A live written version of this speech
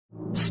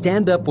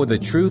Stand Up For the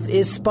Truth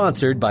is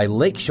sponsored by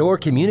Lakeshore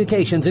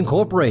Communications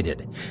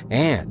Incorporated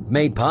and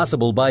made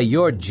possible by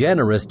your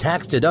generous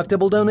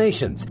tax-deductible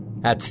donations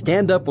at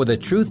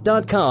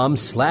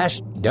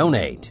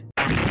standupforthetruth.com/donate.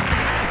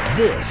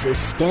 This is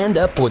Stand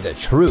Up For the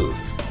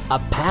Truth, a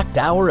packed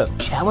hour of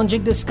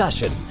challenging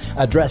discussion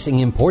addressing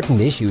important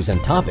issues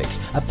and topics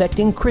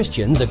affecting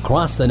Christians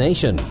across the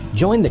nation.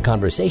 Join the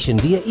conversation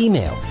via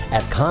email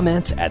at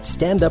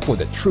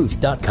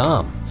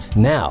comments@standupforthetruth.com.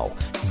 Now,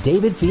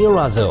 David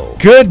Fiorazzo.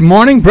 Good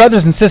morning,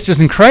 brothers and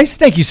sisters in Christ.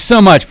 Thank you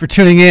so much for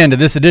tuning in to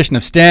this edition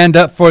of Stand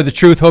Up For the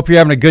Truth. Hope you're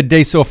having a good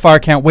day so far.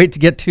 Can't wait to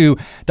get to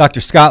Dr.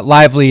 Scott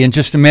Lively in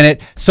just a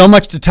minute. So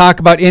much to talk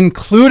about,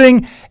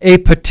 including a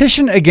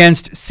petition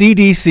against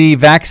CDC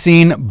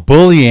vaccine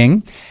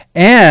bullying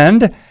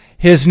and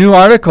his new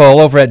article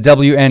over at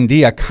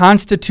WND, a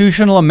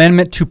constitutional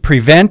amendment to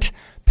prevent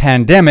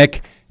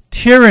pandemic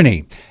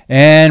tyranny.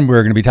 And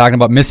we're going to be talking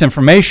about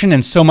misinformation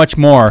and so much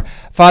more.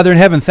 Father in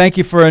heaven, thank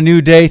you for a new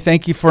day.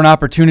 Thank you for an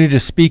opportunity to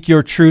speak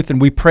your truth.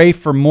 And we pray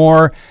for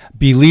more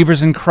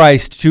believers in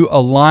Christ to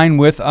align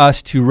with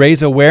us, to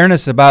raise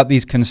awareness about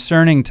these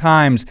concerning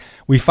times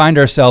we find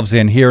ourselves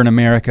in here in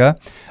America.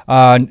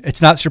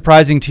 It's not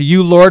surprising to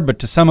you, Lord, but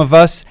to some of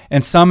us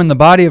and some in the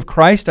body of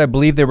Christ, I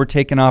believe they were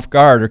taken off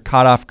guard or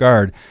caught off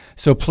guard.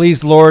 So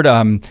please, Lord,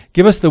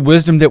 give us the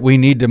wisdom that we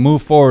need to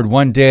move forward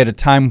one day at a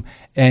time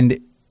and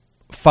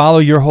follow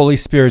your Holy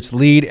Spirit's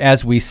lead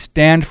as we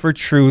stand for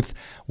truth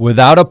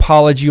without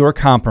apology or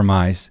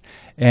compromise,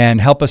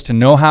 and help us to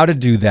know how to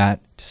do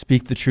that, to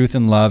speak the truth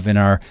in love in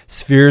our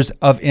spheres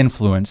of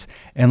influence.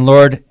 And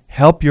Lord,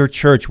 help your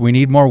church. We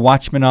need more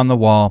watchmen on the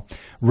wall.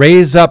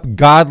 Raise up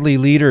godly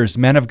leaders,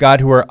 men of God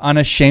who are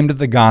unashamed of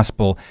the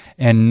gospel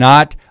and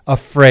not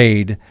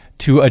afraid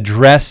to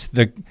address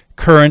the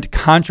current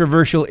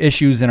controversial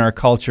issues in our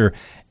culture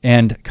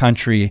and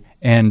country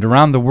and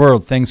around the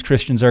world, things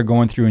Christians are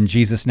going through in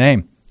Jesus'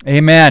 name.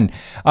 Amen.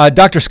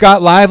 Dr.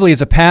 Scott Lively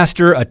is a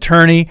pastor,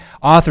 attorney,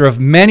 author of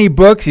many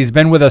books. He's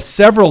been with us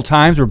several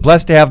times. We're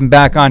blessed to have him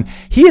back on.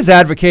 He has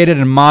advocated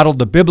and modeled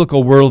the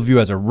biblical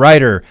worldview as a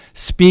writer,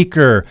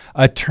 speaker,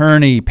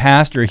 attorney,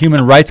 pastor,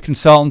 human rights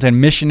consultant,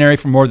 and missionary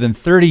for more than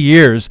 30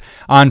 years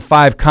on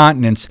 5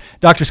 continents.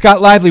 Dr.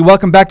 Scott Lively,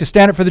 welcome back to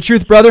Stand Up For the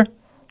Truth, brother.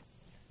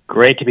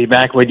 Great to be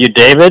back with you,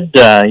 David.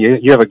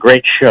 You have a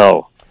great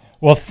show.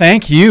 Well,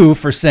 thank you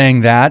for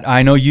saying that.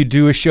 I know you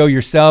do a show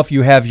yourself.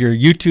 You have your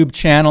YouTube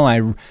channel.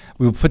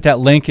 We will put that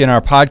link in our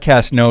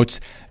podcast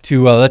notes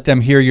to let them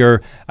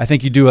hear I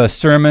think you do a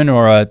sermon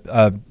or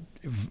a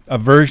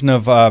version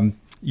of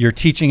your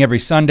teaching every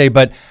Sunday.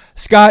 But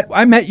Scott,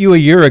 I met you a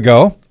year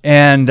ago,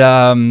 and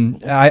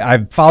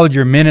I've followed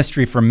your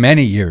ministry for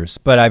many years,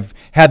 but I've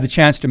had the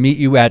chance to meet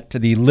you at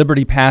the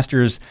Liberty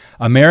Pastors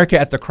America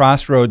at the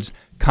Crossroads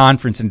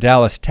conference in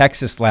Dallas,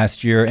 Texas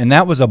last year, and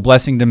that was a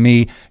blessing to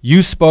me.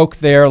 You spoke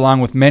there along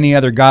with many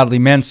other godly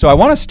men. So I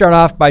want to start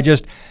off by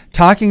just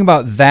talking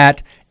about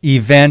that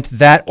event,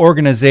 that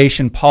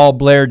organization, Paul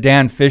Blair,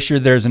 Dan Fisher.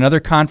 There's another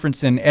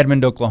conference in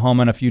Edmond,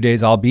 Oklahoma in a few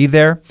days. I'll be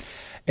there.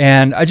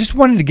 And I just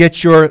wanted to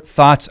get your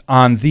thoughts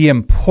on the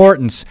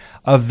importance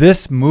of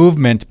this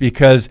movement,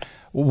 because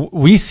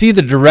we see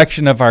the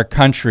direction of our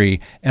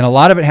country, and a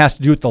lot of it has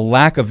to do with the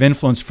lack of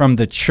influence from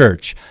the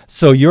church.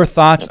 So your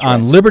thoughts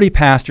on Liberty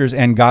pastors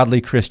and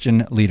godly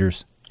Christian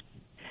leaders?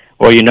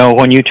 Well,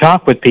 when you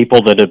talk with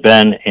people that have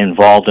been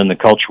involved in the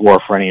culture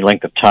war for any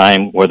length of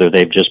time, whether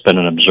they've just been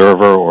an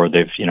observer or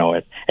they've,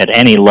 at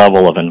any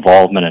level of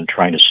involvement in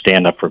trying to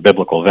stand up for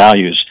biblical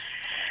values,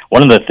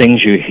 one of the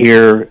things you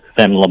hear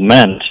them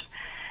lament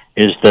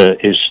is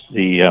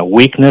the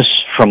weakness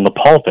from the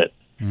pulpit.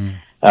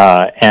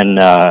 But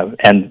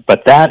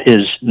that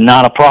is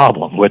not a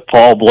problem with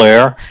Paul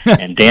Blair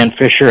and Dan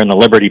Fisher and the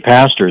Liberty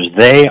Pastors.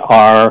 They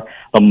are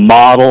the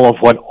model of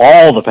what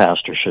all the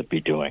pastors should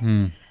be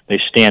doing. They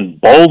stand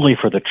boldly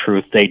for the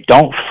truth. They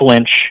don't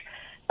flinch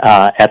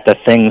at the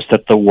things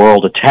that the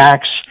world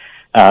attacks.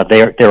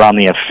 They're on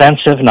the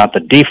offensive, not the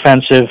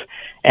defensive,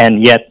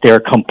 and yet they're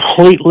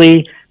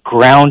completely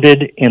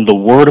grounded in the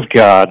Word of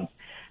God,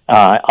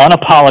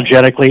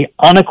 unapologetically,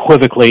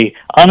 unequivocally,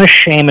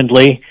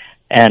 unashamedly,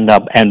 and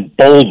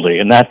boldly.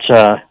 And that's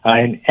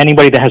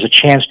anybody that has a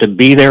chance to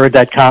be there at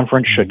that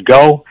conference should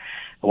go,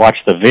 watch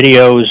the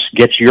videos,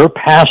 get your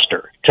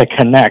pastor to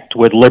connect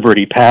with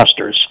Liberty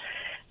pastors,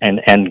 and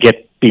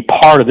be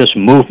part of this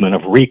movement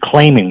of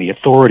reclaiming the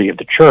authority of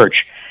the church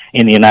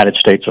in the United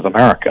States of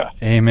America.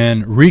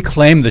 Amen.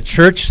 Reclaim the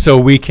church so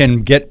we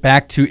can get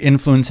back to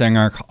influencing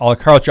our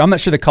culture. I'm not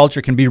sure the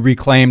culture can be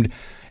reclaimed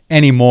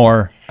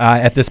anymore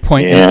at this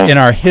point in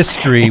our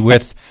history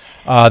with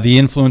the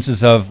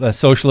influences of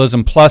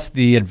socialism, plus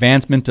the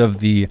advancement of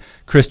the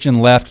Christian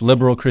left,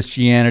 liberal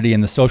Christianity,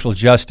 and the social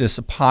justice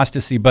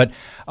apostasy. But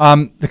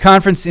the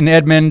conference in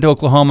Edmond,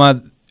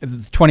 Oklahoma,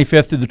 the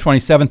 25th through the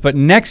 27th. But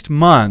next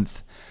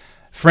month,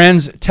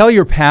 friends, tell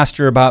your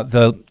pastor about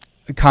the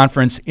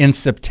conference in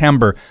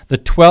September, the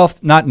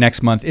 12th, not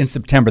next month, in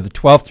September, the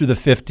 12th through the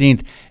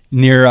 15th,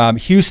 near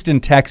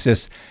Houston,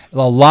 Texas. A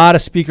lot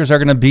of speakers are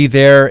going to be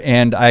there,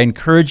 and I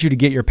encourage you to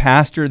get your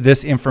pastor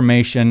this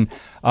information.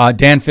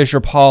 Dan Fisher,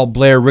 Paul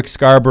Blair, Rick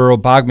Scarborough,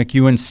 Bob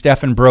McEwen,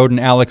 Stephen Broden,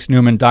 Alex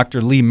Newman, Dr.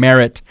 Lee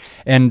Merritt,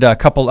 and a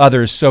couple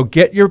others. So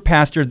get your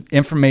pastor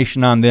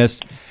information on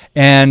this.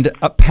 And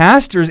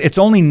pastors, it's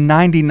only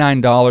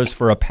 $99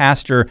 for a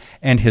pastor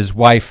and his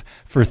wife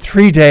for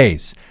 3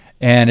 days.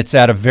 And it's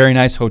at a very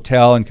nice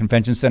hotel and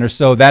convention center.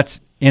 So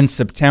that's in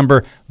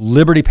September,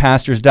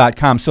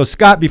 libertypastors.com. So,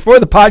 Scott, before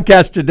the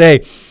podcast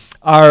today,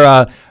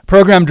 our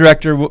program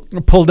director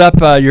pulled up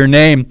your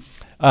name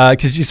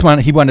because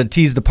he wanted to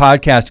tease the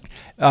podcast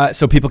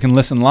so people can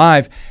listen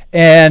live.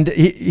 And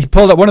he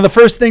pulled up, one of the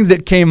first things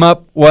that came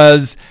up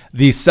was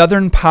the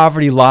Southern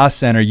Poverty Law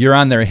Center. You're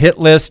on their hit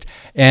list,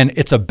 and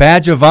it's a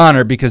badge of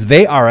honor because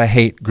they are a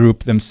hate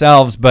group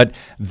themselves, but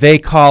they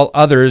call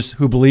others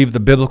who believe the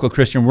biblical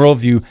Christian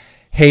worldview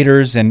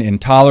haters and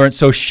intolerant.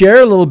 So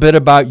share a little bit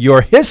about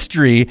your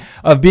history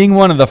of being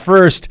one of the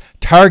first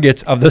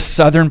targets of the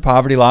Southern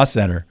Poverty Law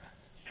Center.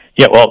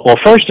 Yeah, well,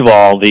 first of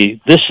all, this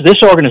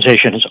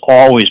organization has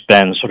always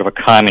been sort of a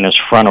communist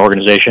front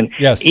organization.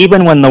 Yes.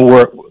 Even when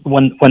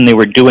when they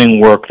were doing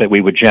work that we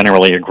would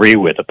generally agree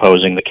with,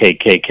 opposing the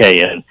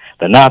KKK and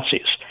the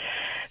Nazis.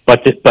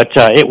 But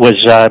it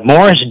was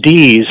Morris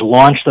Dees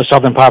launched the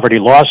Southern Poverty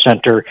Law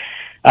Center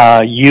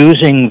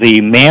using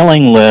the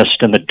mailing list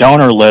and the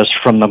donor list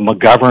from the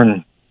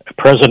McGovern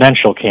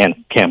presidential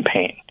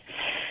campaign.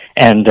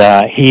 And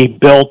he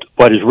built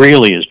what is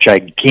really his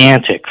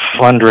gigantic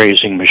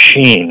fundraising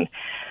machine,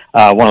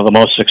 one of the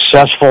most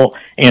successful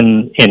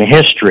in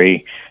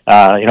history.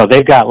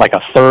 They've got like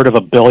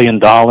 $333 million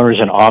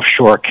in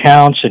offshore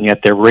accounts, and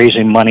yet they're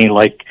raising money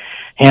like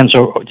hands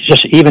over,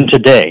 just even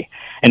today.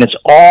 And it's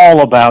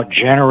all about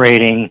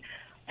generating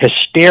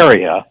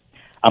hysteria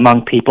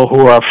among people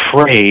who are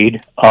afraid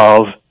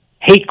of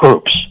hate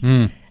groups.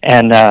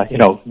 And,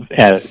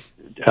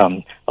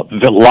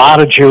 a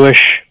lot of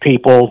Jewish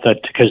people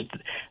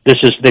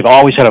because they've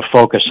always had a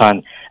focus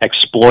on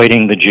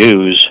exploiting the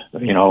Jews,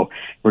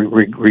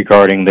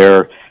 regarding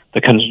their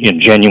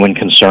genuine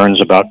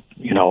concerns about,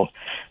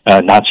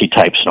 Nazi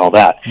types and all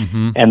that.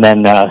 Mm-hmm.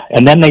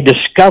 And then they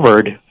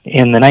discovered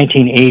in the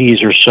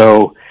 1980s or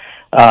so,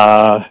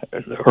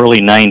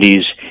 early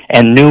 90s,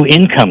 a new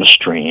income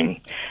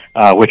stream,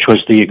 which was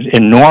the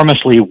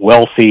enormously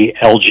wealthy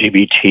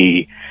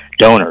LGBT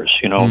donors,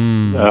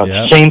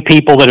 same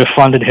people that have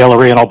funded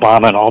Hillary and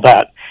Obama and all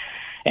that.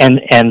 And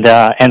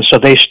so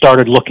they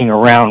started looking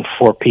around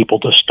for people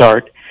to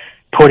start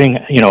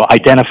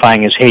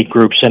identifying as hate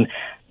groups. And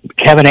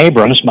Kevin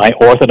Abrams, my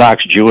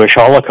Orthodox Jewish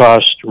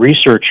Holocaust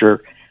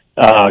researcher,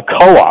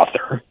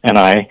 co-author, and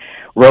I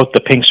wrote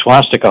The Pink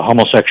Swastika,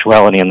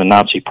 Homosexuality and the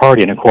Nazi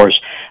Party. And of course,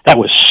 that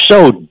was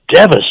so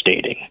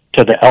devastating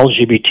to the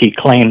LGBT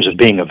claims of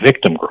being a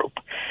victim group,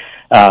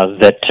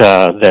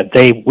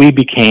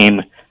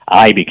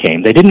 I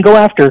became. They didn't go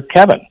after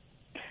Kevin.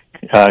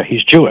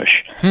 He's Jewish.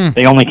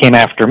 They only came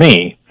after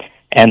me,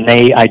 and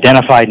they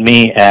identified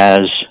me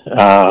as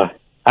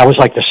I was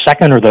like the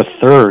second or the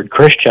third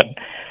Christian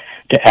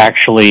to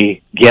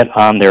actually get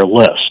on their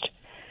list.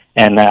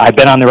 And I've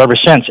been on there ever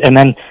since. And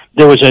then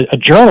there was a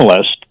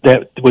journalist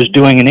that was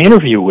doing an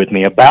interview with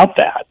me about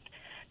that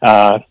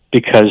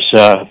because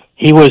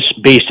he was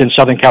based in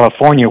Southern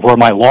California where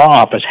my law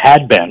office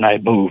had been. I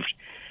moved.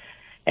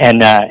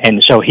 And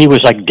so he was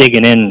like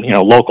digging in,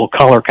 local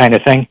color kind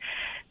of thing.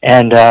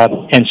 And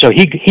so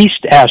he's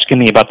asking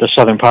me about the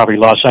Southern Poverty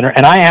Law Center.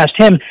 And I asked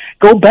him,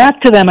 go back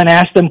to them and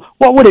ask them,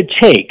 what would it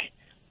take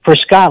for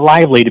Scott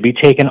Lively to be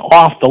taken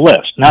off the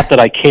list? Not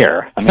that I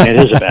care. I mean, it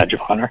is a badge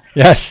of honor.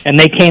 Yes. And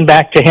they came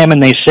back to him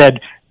and they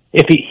said,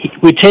 if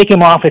we'd take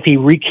him off if he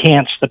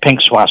recants the pink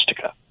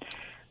swastika.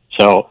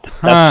 So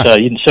that's,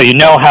 so you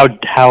know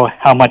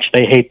how much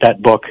they hate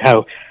that book,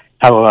 how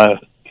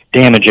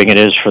damaging it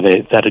is for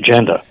that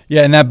agenda.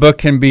 Yeah, and that book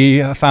can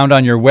be found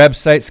on your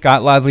website,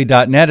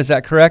 scottlively.net. Is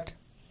that correct?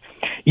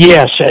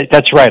 Yes,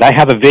 that's right. I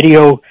have a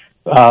video.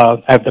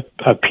 I have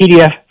a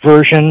PDF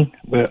version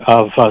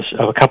of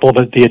a couple of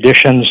the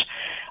editions.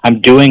 I'm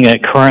doing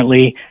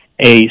currently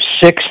a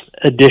 6th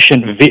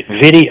edition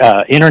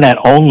video,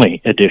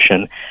 internet-only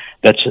edition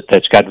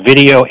that's got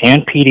video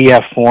and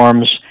PDF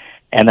forms,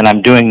 and then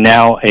I'm doing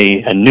now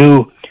a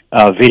new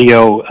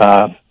video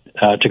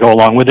to go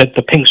along with it,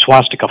 the Pink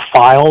Swastika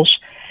Files,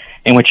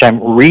 in which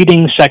I'm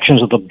reading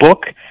sections of the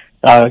book.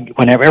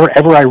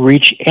 Whenever I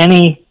reach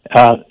any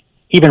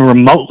even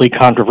remotely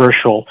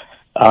controversial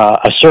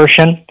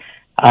assertion,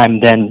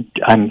 I'm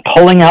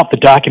pulling out the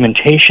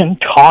documentation,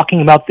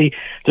 talking about the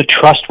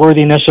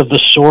trustworthiness of the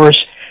source,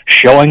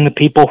 showing the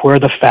people where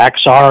the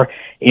facts are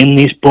in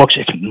these books.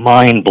 It's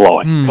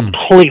mind-blowing.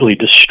 Completely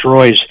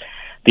destroys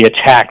the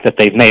attack that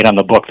they've made on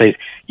the book.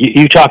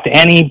 You talk to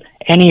any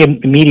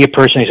media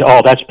person, they say,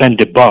 "Oh, that's been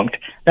debunked."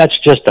 That's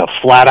just a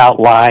flat-out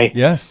lie.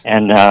 Yes.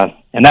 And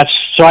that's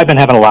so. I've been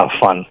having a lot of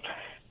fun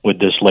with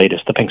this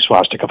latest, the Pink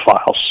Swastika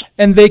Files.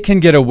 And they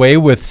can get away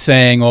with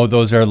saying, oh,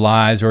 those are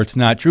lies or it's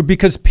not true,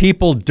 because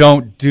people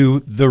don't do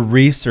the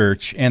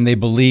research and they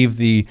believe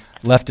the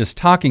leftist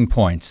talking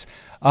points.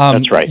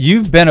 That's right.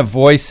 You've been a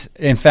voice.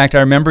 In fact,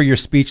 I remember your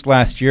speech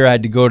last year. I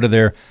had to go to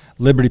their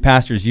Liberty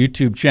Pastors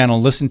YouTube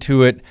channel, listen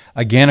to it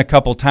again a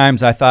couple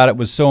times. I thought it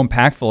was so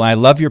impactful. I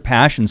love your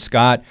passion,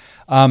 Scott.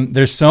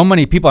 There's so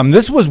many people. I mean,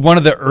 this was one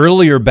of the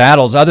earlier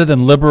battles, other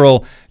than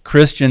liberal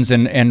Christians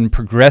and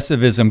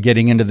progressivism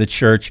getting into the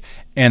church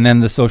and then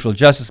the social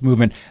justice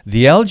movement.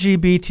 The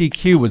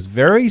LGBTQ was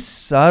very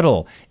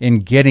subtle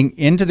in getting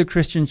into the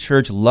Christian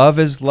church. Love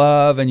is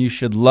love, and you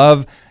should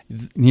love,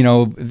 the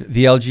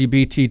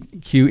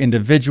LGBTQ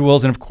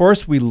individuals. And of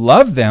course, we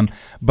love them,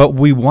 but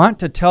we want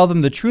to tell them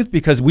the truth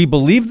because we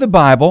believe the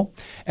Bible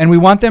and we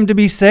want them to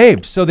be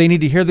saved. So they need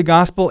to hear the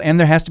gospel, and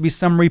there has to be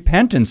some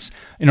repentance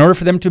in order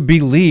for them to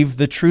believe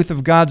the truth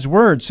of God's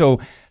word. So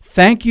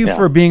thank you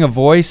for being a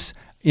voice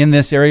in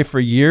this area for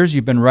years.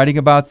 You've been writing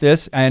about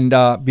this. And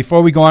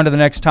before we go on to the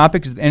next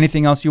topic, is there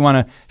anything else you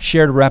want to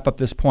share to wrap up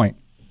this point?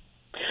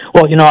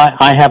 Well,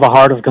 I have a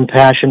heart of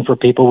compassion for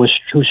people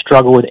who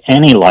struggle with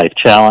any life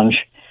challenge,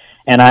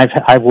 and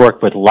I've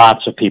worked with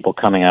lots of people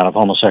coming out of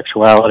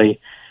homosexuality.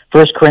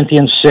 1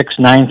 Corinthians 6,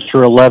 9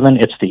 through 11,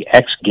 it's the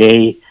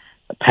ex-gay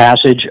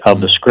passage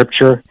of the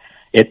Scripture.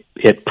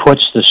 It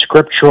puts the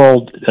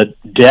scriptural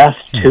death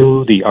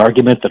to the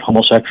argument that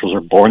homosexuals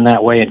are born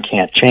that way and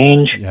can't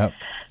change. Yep.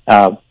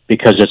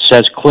 Because it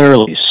says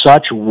clearly,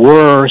 such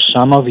were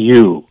some of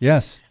you.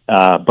 Yes.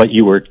 But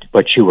you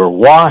were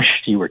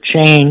washed, you were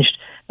changed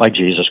by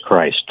Jesus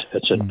Christ.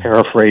 It's a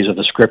paraphrase of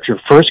the Scripture.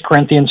 1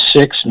 Corinthians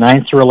 6,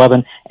 9 through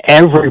 11,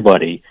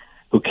 everybody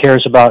who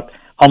cares about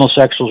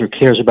homosexuals, who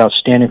cares about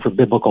standing for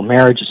biblical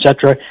marriage,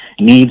 etc.,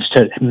 needs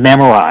to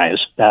memorize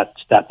that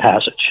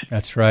passage.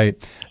 That's right.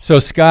 So,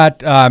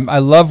 Scott, I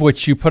love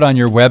what you put on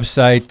your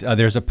website.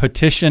 There's a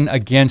petition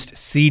against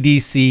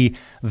CDC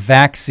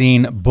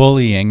vaccine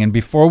bullying. And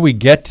before we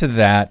get to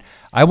that,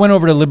 I went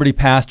over to Liberty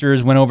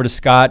Pastors, went over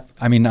to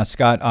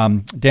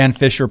Dan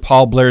Fisher,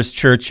 Paul Blair's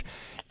church,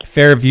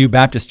 Fairview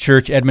Baptist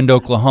Church, Edmond,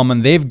 Oklahoma,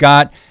 and they've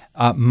got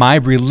my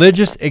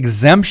religious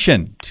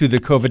exemption to the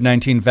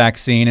COVID-19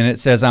 vaccine, and it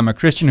says, I'm a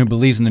Christian who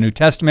believes in the New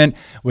Testament,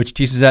 which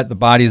teaches that the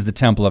body is the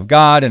temple of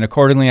God, and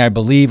accordingly I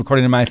believe,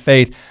 according to my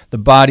faith, the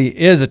body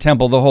is a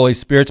temple of the Holy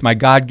Spirit. It's my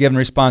God-given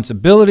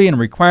responsibility and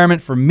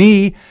requirement for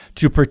me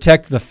to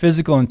protect the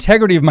physical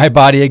integrity of my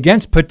body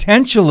against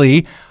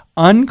potentially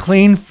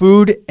unclean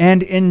food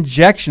and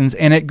injections.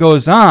 And it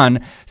goes on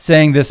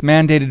saying this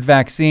mandated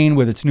vaccine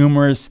with its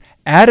numerous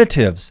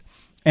additives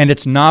and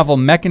its novel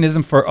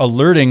mechanism for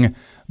altering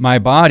my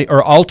body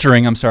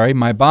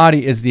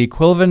is the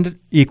equivalent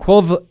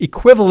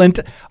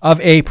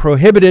of a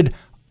prohibited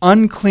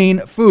unclean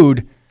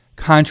food,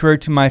 contrary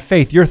to my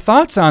faith. Your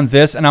thoughts on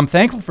this? And I'm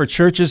thankful for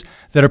churches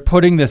that are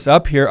putting this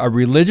up here, a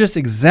religious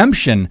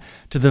exemption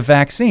to the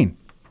vaccine.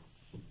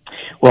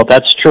 Well,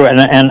 that's true, and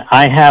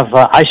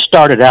I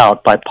started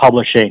out by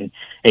publishing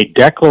a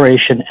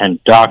declaration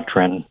and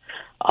doctrine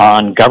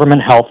on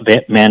government health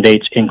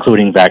mandates,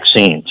 including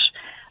vaccines,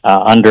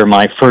 under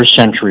my First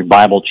Century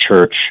Bible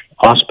Church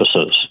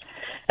auspices.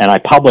 And I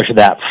published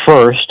that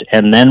first,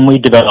 and then we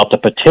developed a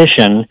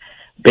petition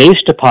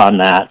based upon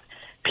that.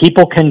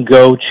 People can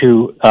go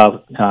to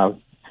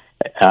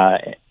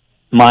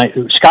my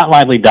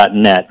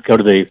scottlively.net, go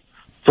to the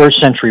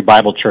First Century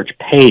Bible Church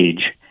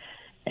page,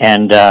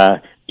 and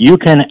you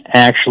can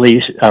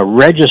actually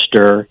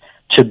register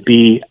to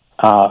be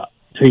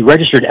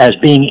registered as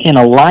being in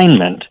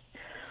alignment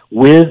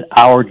with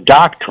our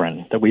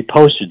doctrine that we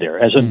posted there.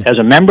 As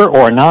a member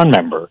or a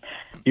non-member,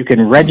 you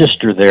can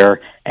register there,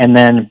 and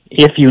then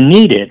if you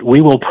need it, we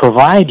will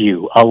provide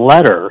you a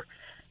letter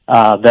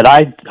that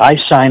I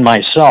sign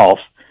myself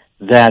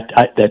that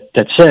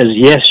says,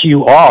 yes,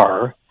 you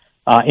are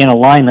in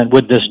alignment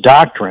with this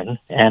doctrine,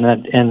 and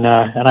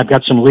I've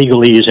got some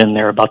legalese in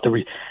there about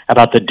the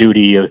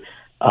duty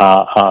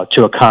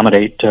to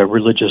accommodate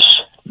religious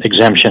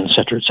exemption, et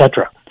cetera, et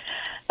cetera.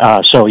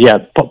 So yeah,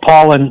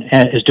 Paul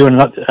is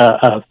doing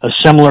a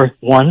similar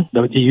one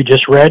that you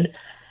just read,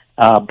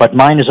 but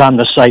mine is on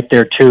the site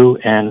there too,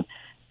 and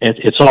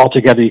it's all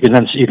together. You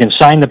can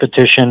sign the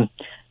petition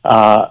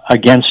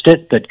against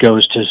it that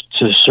goes to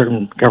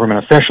certain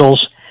government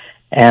officials,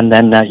 and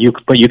then you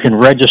can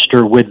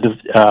register with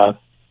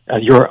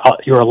your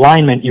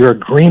alignment, your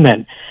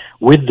agreement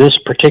with this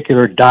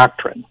particular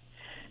doctrine.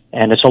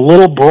 And it's a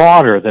little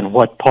broader than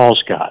what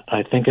Paul's got.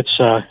 I think it's.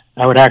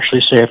 I would actually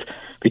say, if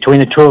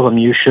between the two of them,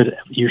 you should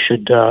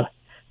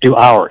do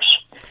ours.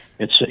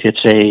 It's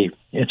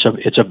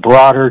a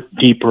broader,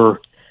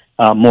 deeper,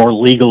 more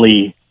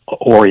legally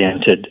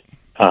oriented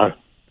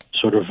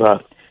sort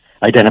of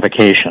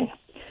identification,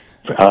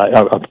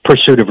 a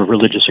pursuit of a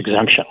religious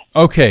exemption.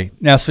 Okay,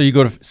 now so you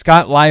go to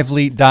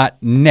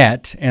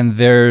scottlively.net, and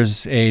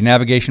there's a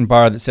navigation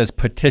bar that says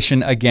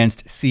petition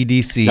against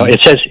CDC. No,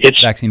 it says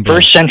it's vaccine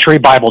First Century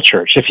Bible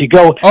Church. If you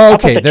go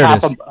up at the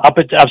top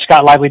of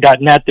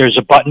scottlively.net, there's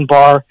a button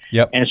bar,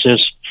 yep, and it says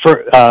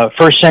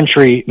First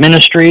Century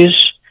Ministries,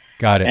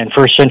 Got it. And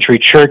First Century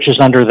Church is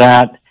under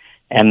that,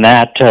 and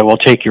that will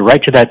take you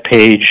right to that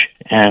page,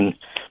 and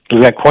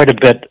we've got quite a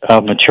bit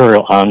of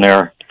material on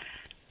there.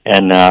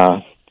 And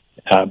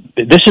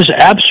this is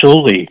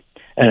absolutely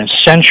an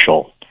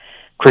essential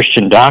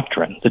Christian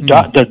doctrine.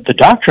 The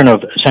doctrine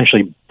of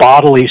essentially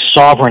bodily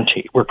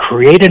sovereignty. We're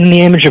created in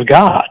the image of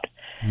God,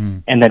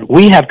 and that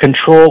we have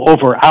control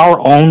over our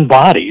own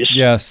bodies.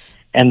 Yes.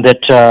 And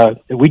that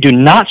we do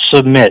not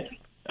submit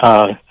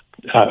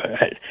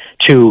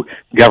to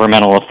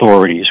governmental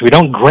authorities. We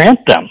don't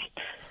grant them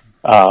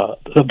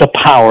the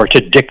power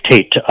to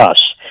dictate to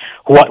us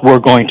what we're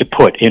going to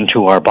put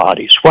into our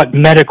bodies, what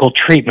medical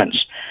treatments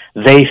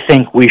they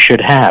think we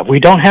should have. We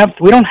don't have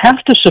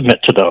to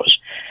submit to those.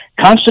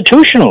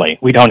 Constitutionally,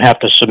 we don't have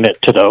to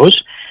submit to those,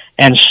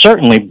 and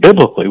certainly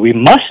biblically, we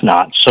must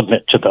not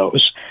submit to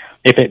those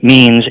if it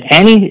means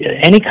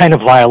any kind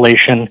of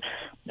violation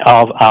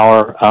of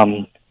our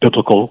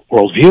biblical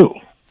worldview.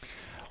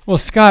 Well,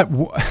 Scott,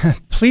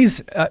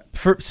 please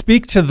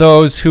speak to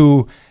those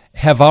who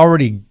have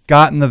already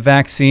gotten the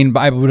vaccine.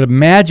 I would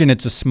imagine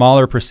it's a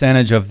smaller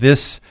percentage of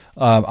this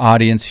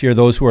audience here,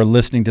 those who are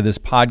listening to this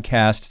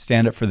podcast,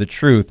 Stand Up for the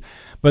Truth.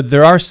 But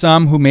there are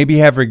some who maybe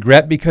have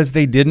regret because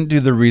they didn't do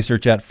the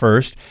research at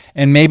first,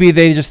 and maybe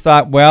they just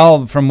thought,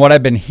 well, from what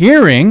I've been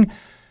hearing.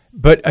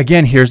 But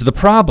again, here's the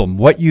problem.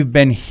 What you've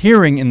been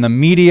hearing in the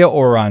media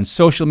or on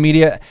social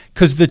media,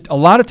 because a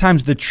lot of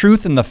times the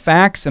truth and the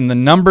facts and the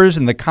numbers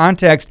and the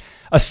context,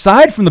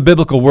 aside from the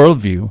biblical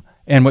worldview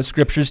and what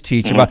scriptures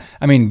teach about,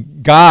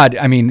 God,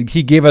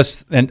 he gave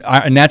us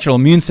a natural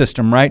immune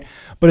system, right?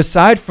 But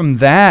aside from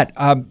that,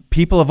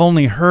 people have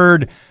only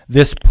heard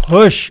this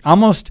push.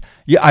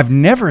 I've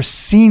never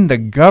seen the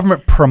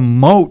government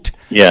promote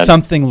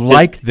something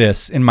like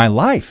this in my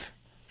life.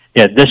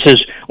 Yeah,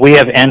 we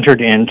have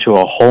entered into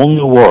a whole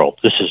new world.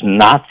 This is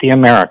not the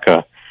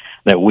America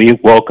that we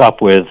woke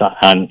up with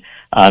in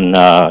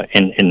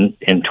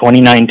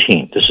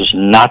 2019. This is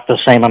not the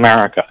same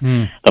America.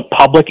 The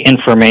public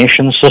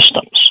information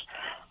systems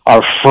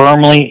are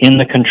firmly in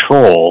the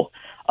control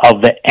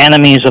of the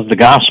enemies of the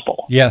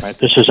gospel. Yes. Right?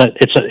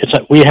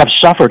 We have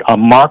suffered a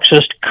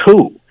Marxist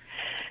coup,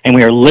 and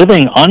we are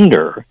living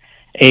under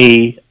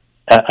a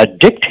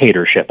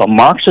dictatorship, a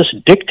Marxist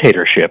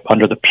dictatorship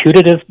under the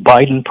putative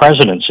Biden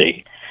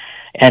presidency,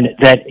 and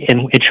that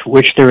in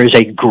which there is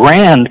a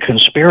grand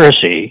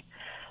conspiracy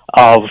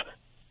of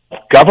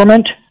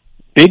government,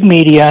 big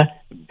media,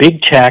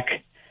 big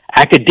tech,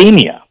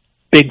 academia,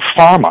 big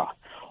pharma,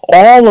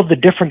 all of the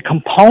different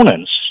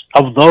components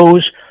of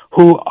those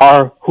who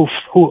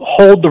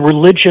hold the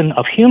religion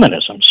of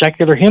humanism,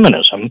 secular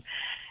humanism,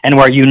 and who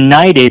are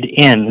united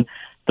in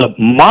the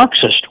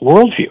Marxist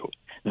worldview.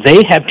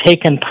 They have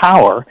taken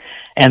power,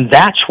 and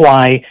that's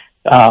why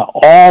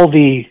all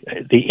the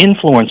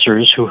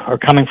influencers who are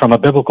coming from a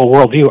biblical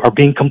worldview are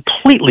being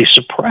completely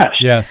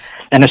suppressed. Yes.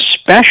 And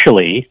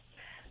especially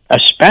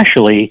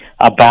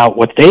about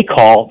what they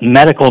call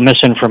medical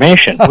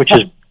misinformation, which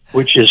is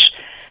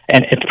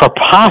and it's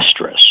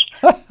preposterous.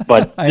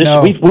 But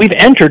we've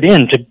entered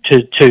into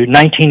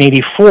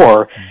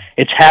 1984.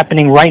 It's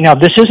happening right now.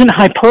 This isn't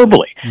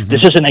hyperbole.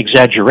 This isn't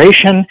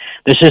exaggeration.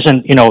 This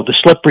isn't, the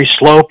slippery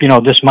slope,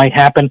 this might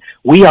happen.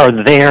 We are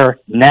there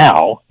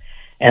now,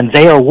 and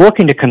they are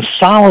working to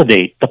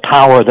consolidate the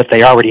power that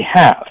they already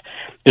have.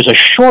 There's a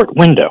short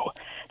window.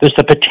 There's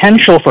the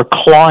potential for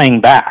clawing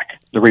back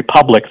the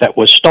republic that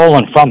was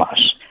stolen from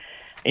us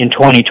in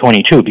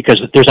 2022,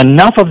 because there's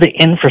enough of the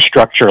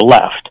infrastructure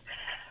left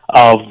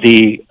of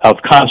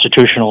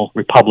constitutional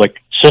republic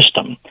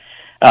system.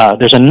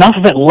 There's enough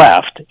of it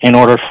left in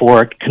order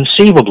for it,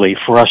 conceivably,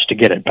 for us to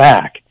get it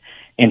back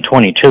in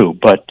 22,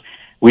 but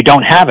we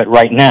don't have it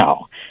right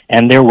now,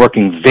 and they're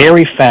working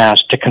very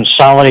fast to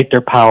consolidate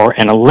their power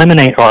and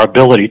eliminate our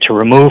ability to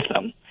remove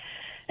them.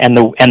 And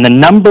the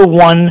number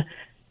one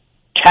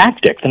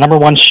tactic, the number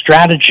one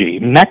strategy,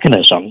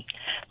 mechanism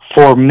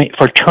for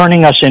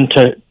turning us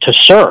into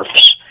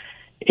serfs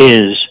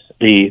is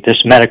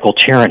this medical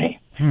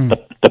tyranny,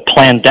 the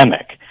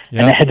pandemic.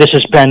 Yep.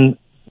 And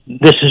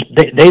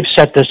they've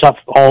set this up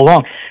all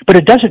along. But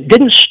it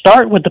didn't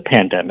start with the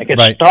pandemic. It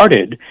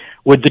started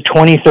with the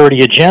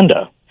 2030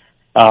 agenda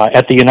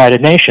at the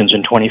United Nations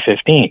in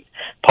 2015.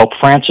 Pope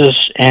Francis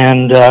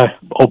and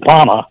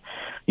Obama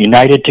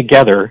united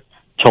together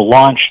to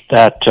launch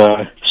that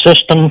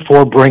system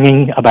for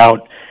bringing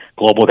about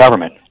global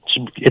government.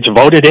 It's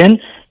voted in,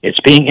 it's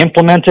being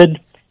implemented,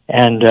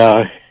 and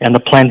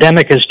the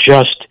pandemic is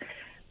just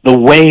the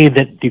way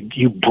that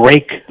you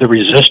break the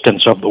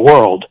resistance of the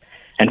world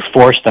and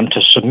force them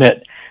to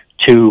submit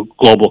to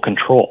global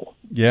control.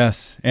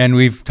 Yes, and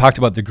we've talked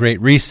about the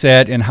Great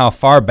Reset and how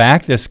far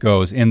back this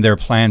goes in their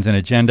plans and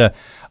agenda.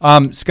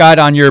 Scott,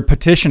 on your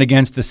petition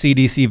against the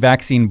CDC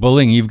vaccine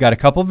bullying, you've got a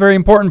couple very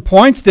important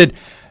points that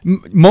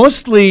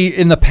mostly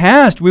in the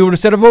past we would have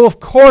said, oh,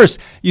 of course.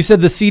 You said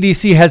the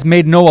CDC has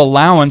made no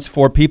allowance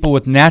for people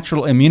with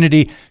natural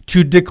immunity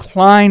to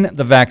decline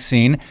the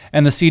vaccine,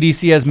 and the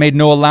CDC has made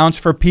no allowance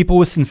for people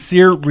with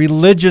sincere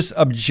religious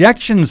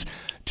objections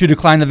to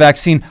decline the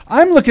vaccine.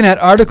 I'm looking at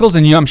articles,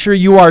 and I'm sure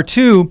you are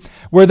too,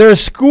 where there are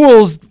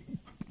schools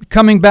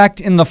coming back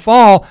in the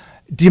fall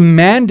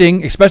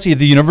demanding, especially at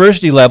the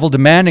university level,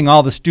 demanding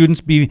all the students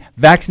be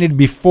vaccinated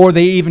before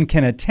they even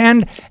can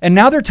attend. And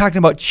now they're talking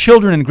about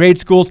children in grade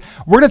schools.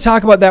 We're going to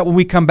talk about that when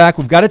we come back.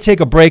 We've got to take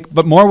a break,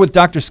 but more with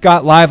Dr.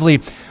 Scott Lively.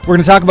 We're going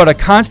to talk about a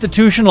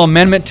constitutional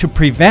amendment to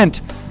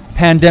prevent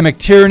pandemic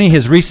tyranny,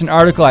 his recent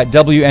article at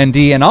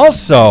WND, and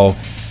also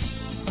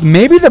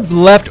maybe the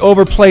left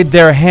overplayed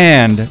their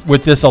hand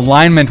with this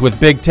alignment with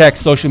big tech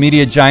social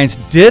media giants.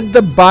 Did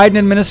the Biden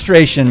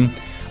administration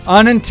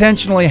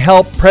unintentionally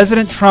help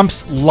President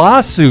Trump's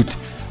lawsuit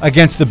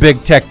against the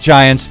big tech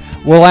giants?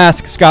 We'll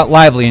ask Scott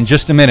Lively in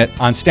just a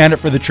minute on Stand Up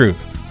for the Truth.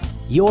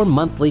 Your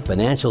monthly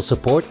financial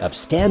support of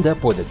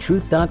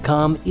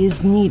StandUpForTheTruth.com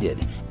is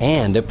needed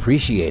and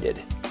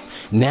appreciated.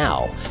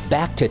 Now,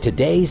 back to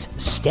today's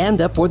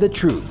Stand Up for the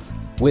Truth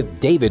with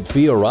David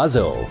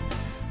Fiorazo.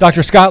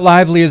 Dr. Scott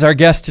Lively is our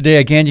guest today.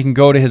 Again, you can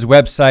go to his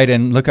website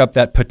and look up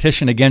that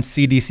petition against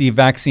CDC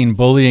vaccine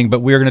bullying.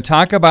 But we're going to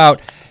talk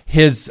about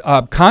his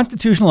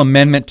constitutional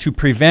amendment to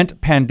prevent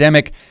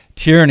pandemic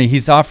tyranny.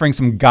 He's offering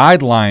some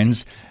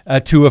guidelines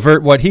to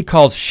avert what he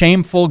calls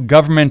shameful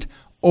government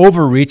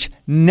overreach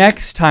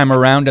next time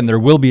around, and there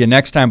will be a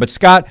next time. But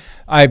Scott,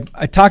 I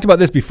talked about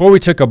this before we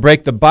took a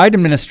break. The Biden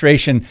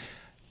administration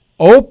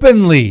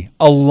openly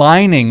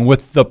aligning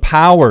with the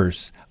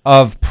powers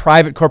of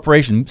private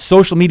corporations,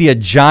 social media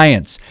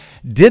giants.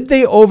 Did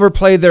they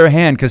overplay their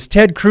hand? Because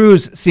Ted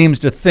Cruz seems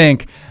to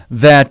think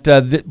that,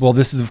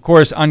 this is, of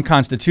course,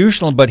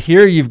 unconstitutional, but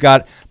here you've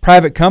got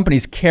private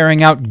companies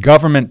carrying out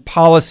government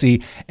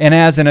policy. And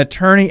as an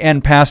attorney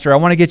and pastor, I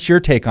want to get your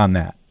take on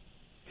that.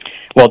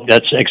 Well,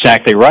 that's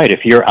exactly right.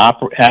 If you're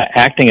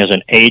acting as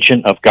an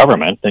agent of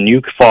government, then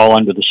you fall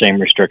under the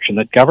same restriction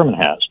that government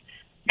has.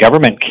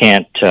 Government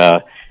can't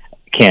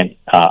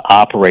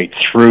operate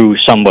through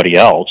somebody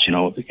else,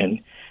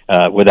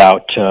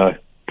 without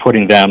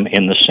putting them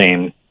in the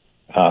same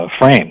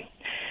frame,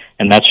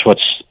 and that's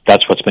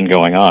what's been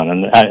going on.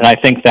 And I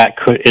think that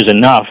is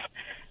enough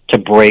to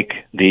break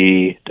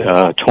the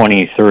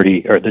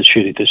 2030 or the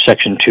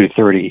Section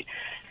 230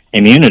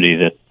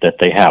 immunity that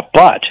they have.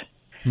 But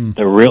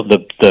the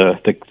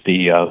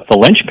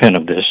linchpin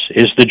of this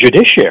is the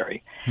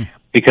judiciary.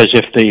 Because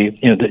if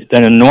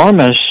the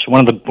enormous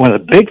one of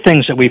the big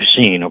things that we've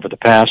seen over the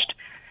past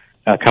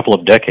couple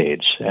of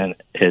decades, and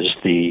is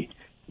the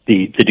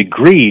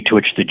degree to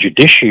which the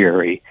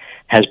judiciary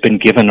has been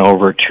given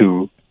over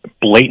to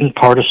blatant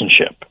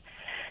partisanship,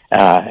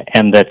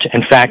 and that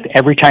in fact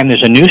every time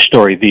there's a news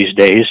story these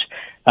days,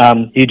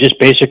 you just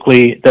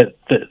basically the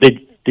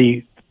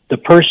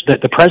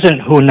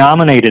president who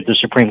nominated the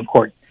Supreme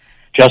Court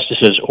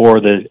justices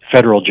or the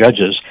federal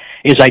judges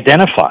is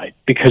identified,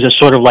 because it's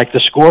sort of like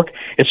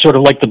it's sort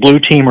of like the blue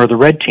team or the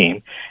red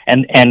team,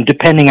 and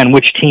depending on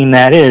which team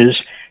that is,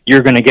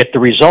 you're going to get the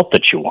result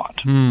that you want,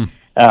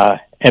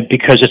 and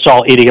because it's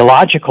all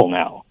ideological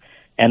now,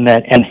 and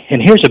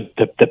here's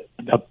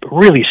a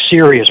really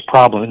serious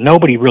problem that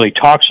nobody really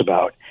talks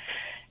about,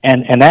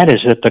 and that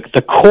is that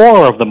the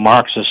core of the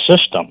Marxist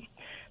system,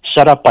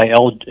 set up by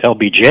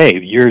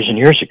LBJ years and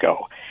years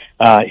ago,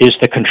 is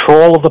the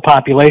control of the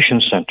population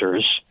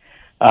centers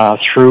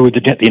through the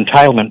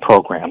entitlement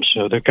programs.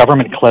 So the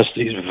government collects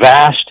these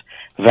vast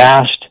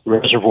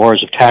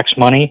reservoirs of tax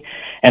money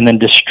and then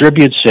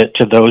distributes it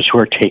to those who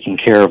are taking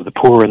care of the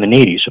poor and the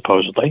needy,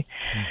 supposedly.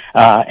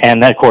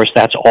 And that, of course,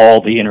 that's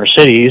all the inner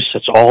cities.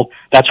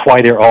 That's why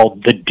they're all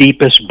the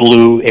deepest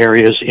blue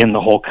areas in the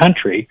whole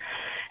country.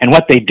 And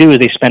what they do is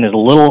they spend as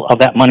little of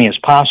that money as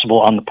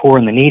possible on the poor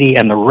and the needy,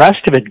 and the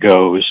rest of it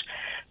goes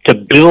to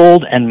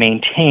build and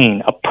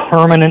maintain a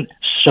permanent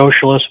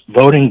socialist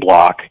voting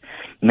bloc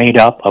made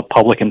up of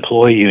public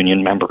employee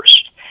union members.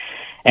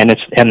 And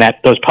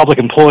those public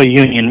employee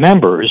union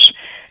members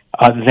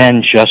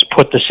then just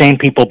put the same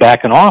people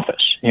back in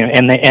office.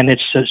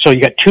 So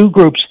you got two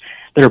groups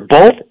that are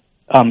both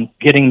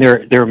getting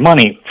their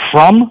money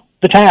from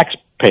the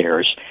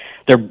taxpayers.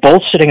 They're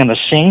both sitting on the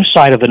same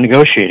side of the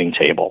negotiating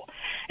table,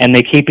 and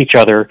they keep each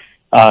other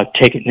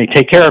they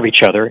take care of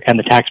each other, and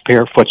the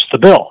taxpayer foots the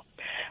bill.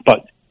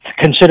 But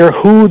consider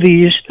who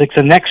the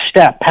next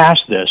step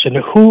past this, and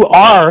who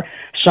are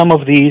some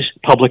of these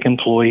public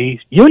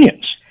employee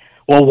unions.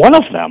 Well, one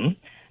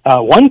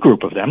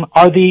group of them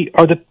are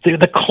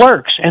the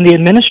clerks and the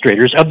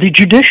administrators of the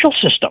judicial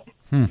system,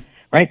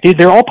 right?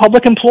 They're all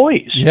public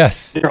employees.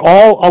 Yes. They're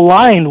all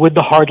aligned with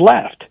the hard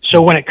left.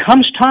 So when it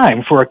comes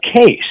time for a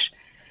case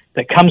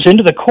that comes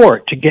into the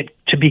court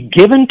to be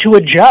given to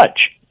a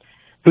judge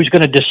who's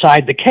going to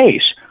decide the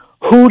case,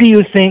 who do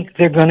you think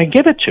they're going to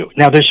give it to?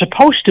 Now, there's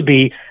supposed to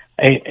be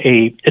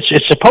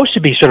it's supposed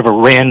to be sort of a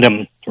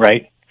random,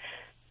 right,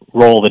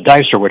 roll the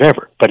dice or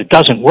whatever, but it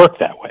doesn't work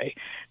that way.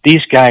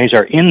 These guys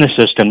are in the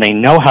system. They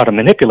know how to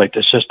manipulate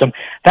the system.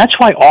 That's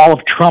why all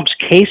of Trump's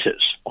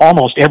cases,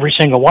 almost every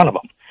single one of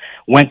them,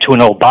 went to an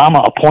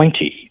Obama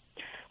appointee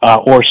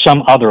or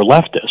some other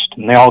leftist,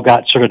 and they all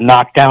got sort of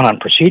knocked down on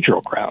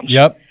procedural grounds.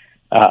 Yep.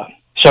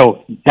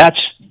 So that's,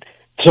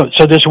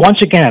 So there's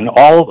once again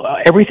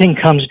everything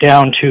comes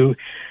down to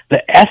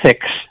the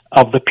ethics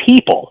of the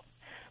people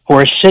who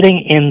are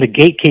sitting in the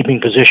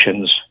gatekeeping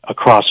positions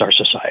across our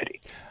society.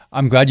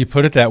 I'm glad you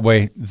put it that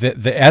way.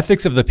 The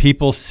ethics of the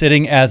people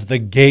sitting as the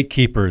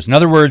gatekeepers. In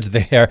other words,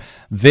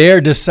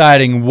 they're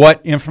deciding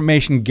what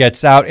information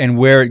gets out and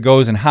where it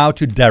goes and how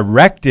to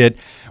direct it,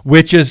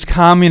 which is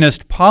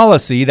communist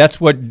policy.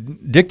 That's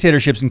what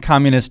dictatorships and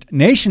communist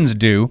nations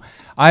do.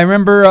 I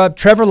remember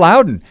Trevor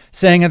Loudon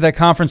saying at that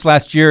conference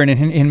last year and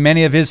in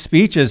many of his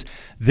speeches,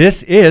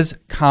 this is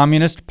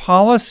communist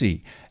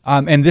policy.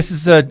 And this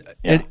is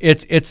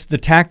it's the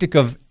tactic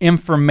of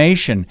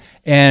information.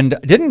 And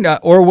didn't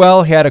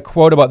Orwell had a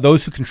quote about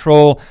those who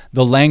control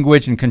the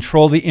language and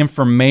control the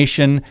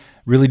information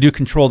really do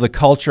control the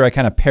culture? I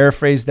kind of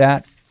paraphrased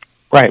that.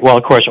 Right. Well,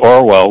 of course,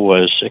 Orwell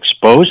was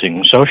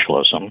exposing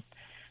socialism,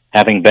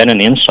 having been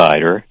an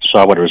insider,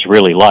 saw what it was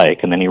really like,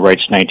 and then he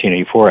writes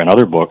 1984 and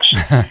other books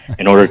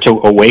in order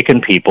to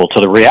awaken people to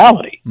the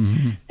reality.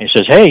 Mm-hmm. He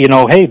says, hey,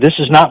 this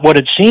is not what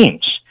it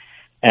seems.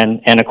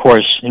 And of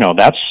course,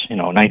 that's,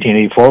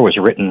 1984 was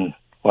written,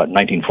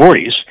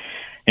 1940s.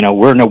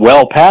 We're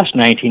well past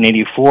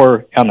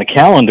 1984 on the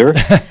calendar,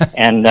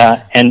 and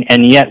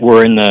yet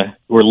we're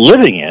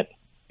living it,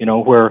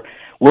 where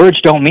words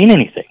don't mean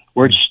anything.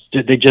 Words,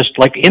 they just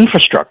like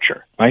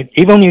infrastructure, right?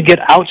 Even when you get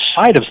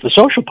outside of the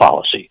social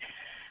policy,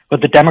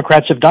 what the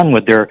Democrats have done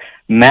with their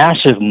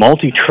massive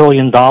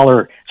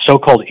multi-trillion-dollar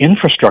so-called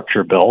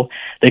infrastructure bill,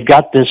 they've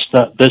got this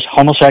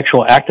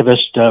homosexual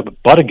activist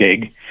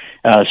Buttigieg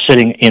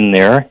sitting in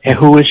there,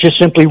 who is just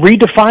simply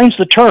redefines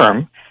the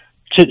term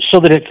so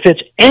that it fits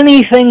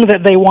anything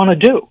that they want to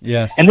do.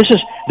 Yes. And this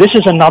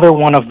is another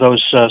one of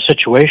those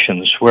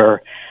situations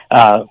where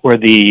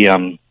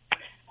the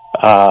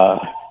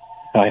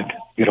I have to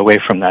get away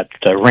from that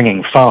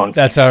ringing phone.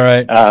 That's all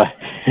right.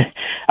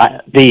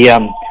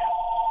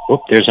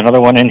 There's another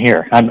one in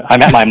here. I'm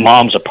at my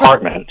mom's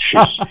apartment.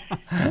 She's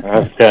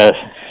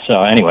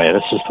so anyway,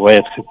 this is the way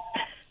it's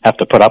have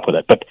to put up with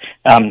it. But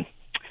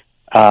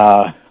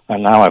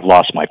and now I've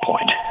lost my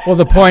point. Well,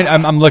 the point,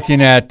 I'm looking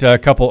at a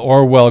couple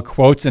Orwell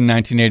quotes in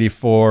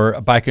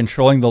 1984. By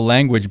controlling the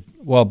language,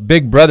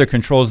 Big Brother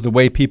controls the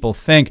way people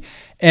think.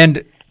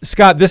 And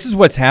Scott, this is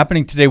what's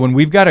happening today when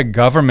we've got a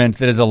government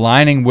that is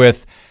aligning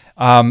with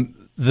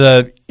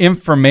the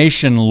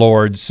information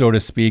lords, so to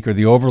speak, or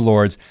the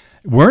overlords.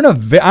 We're in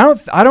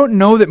I don't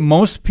know that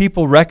most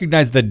people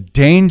recognize the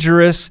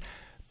dangerous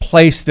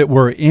place that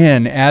we're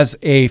in as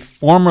a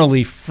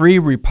formerly free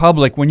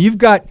republic. When you've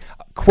got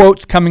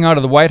quotes coming out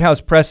of the White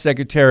House press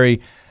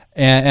secretary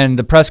and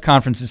the press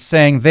conferences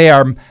saying they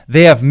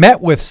have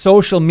met with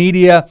social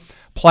media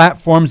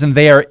platforms and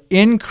they are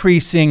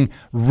increasing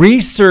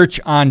research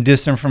on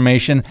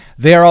disinformation.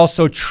 They are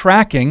also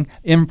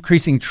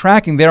increasing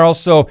tracking. They're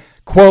also,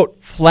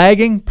 quote,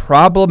 flagging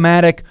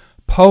problematic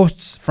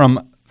posts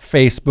from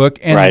Facebook,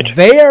 and right.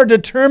 They are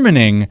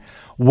determining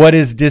what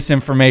is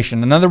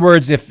disinformation. In other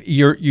words, if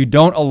you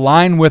don't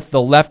align with the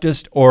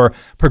leftist or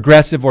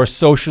progressive or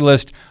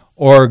socialist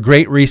or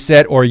Great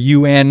Reset or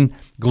UN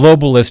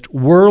globalist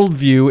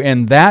worldview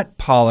and that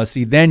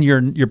policy, then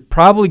you're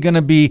probably going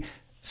to be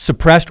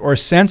suppressed or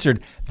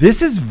censored.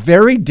 This is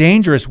very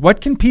dangerous. What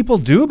can people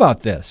do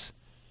about this?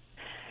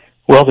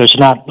 Well, there's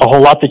not a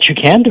whole lot that you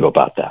can do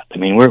about that. I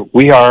mean,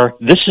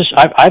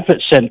 I've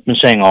been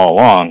saying all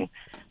along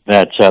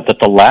that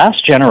the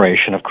last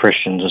generation of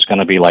Christians is going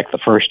to be like the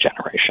first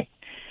generation,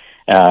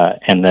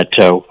 and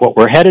that what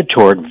we're headed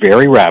toward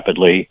very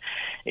rapidly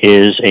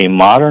is a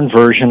modern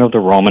version of the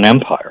Roman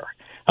Empire,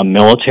 a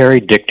military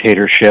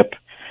dictatorship,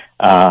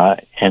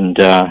 and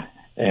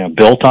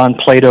built on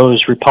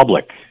Plato's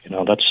Republic.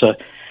 That's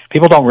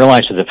people don't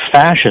realize that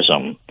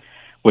fascism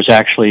was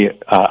actually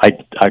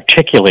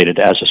articulated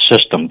as a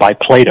system by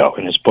Plato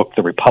in his book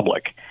The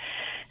Republic,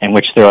 in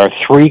which there are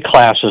three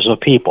classes of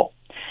people.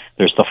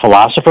 There's the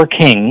philosopher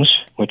kings,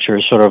 which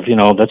are sort of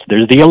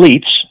there's the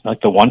elites,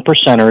 like the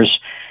 1%ers,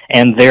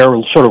 and their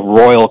sort of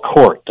royal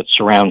court that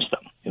surrounds them.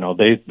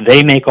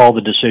 They make all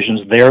the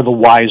decisions. They're the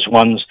wise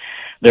ones.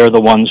 They're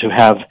the ones who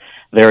have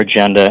their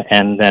agenda.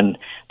 And then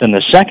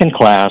the second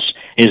class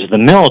is the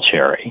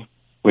military,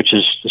 which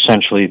is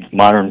essentially the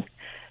modern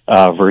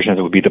version of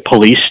it would be the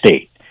police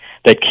state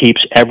that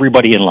keeps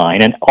everybody in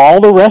line, and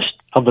all the rest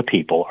of the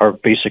people are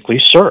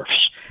basically serfs.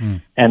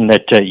 And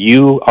that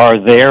you are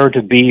there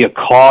to be a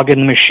cog in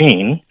the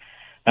machine.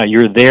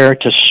 You're there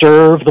to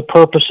serve the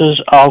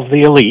purposes of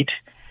the elite,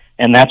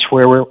 and that's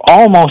where we're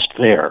almost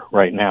there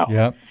right now.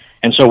 Yep.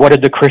 And so what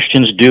did the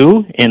Christians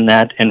do in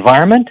that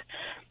environment?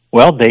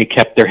 Well, they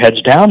kept their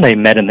heads down. They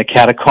met in the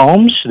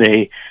catacombs.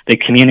 They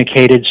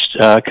communicated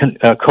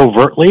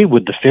covertly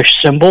with the fish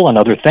symbol and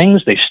other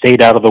things. They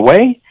stayed out of the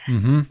way.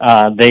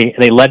 Mm-hmm.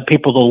 They led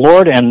people to the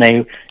Lord, and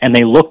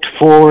they looked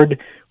forward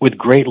with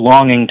great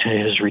longing to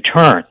His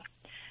return.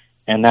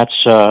 And that's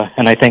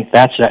and I think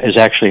that is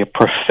actually a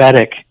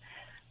prophetic.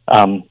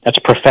 That's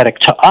prophetic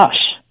to us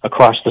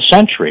across the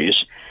centuries,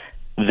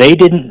 They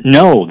didn't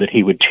know that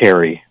he would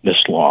tarry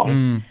this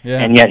long. Yeah.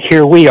 And yet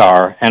here we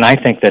are, and I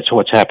think that's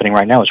what's happening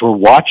right now, is we're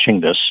watching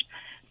this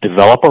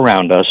develop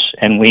around us,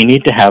 and we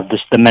need to have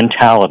the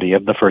mentality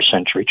of the first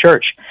century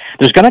church.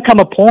 There's going to come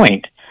a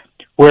point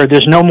where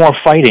there's no more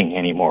fighting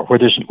anymore, where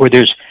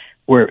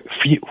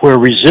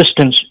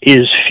resistance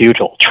is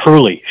futile,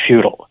 truly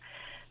futile.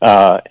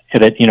 That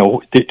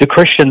the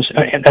Christians,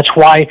 and that's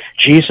why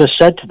Jesus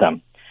said to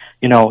them,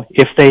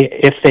 if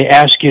they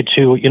ask you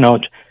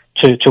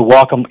to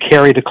walk them,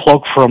 carry the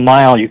cloak for a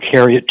mile, you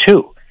carry it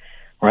too,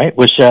 right?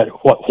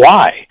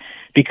 Why?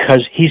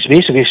 Because he's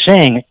basically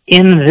saying,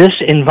 in this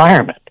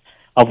environment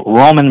of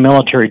Roman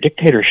military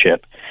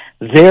dictatorship,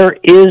 there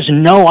is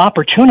no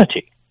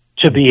opportunity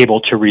to be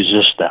able to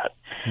resist that.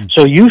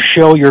 So you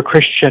show your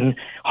Christian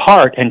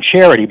heart and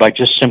charity by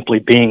just simply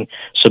being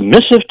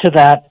submissive to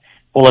that,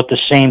 while at the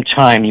same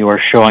time you are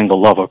showing the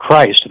love of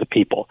Christ to the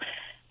people.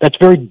 That's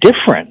very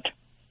different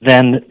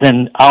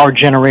than our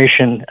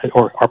generation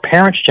or our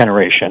parents'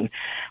 generation,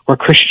 where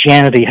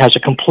Christianity has a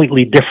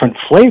completely different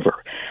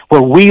flavor,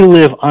 where we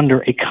live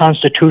under a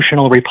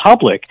constitutional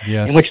republic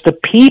in which the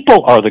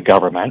people are the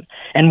government,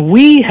 and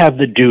we have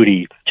the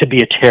duty to be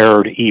a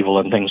terror to evil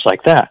and things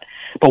like that.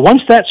 But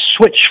once that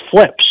switch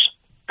flips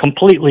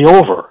completely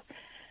over,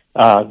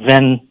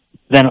 then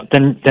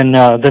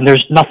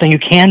there's nothing you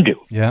can do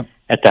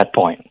at that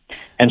point.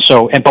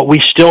 But we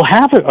still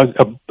have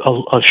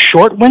a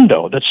short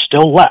window that's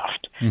still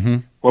left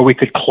where we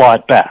could claw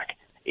it back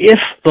if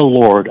the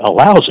Lord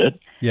allows it.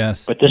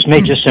 Yes. But this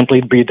may just simply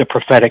be the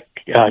prophetic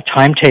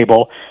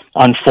timetable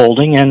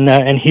unfolding,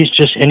 and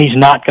he's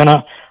not going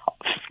to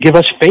give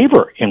us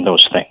favor in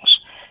those things,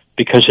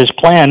 because his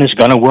plan is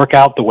going to work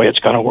out the way it's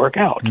going to work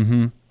out.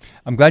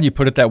 I'm glad you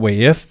put it that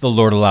way, if the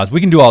Lord allows.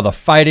 We can do all the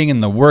fighting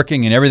and the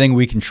working and everything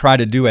we can try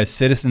to do as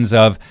citizens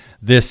of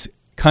this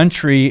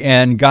country,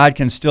 and God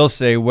can still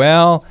say,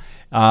 well,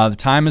 the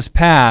time has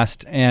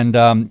passed. And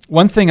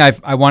one thing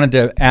I wanted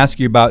to ask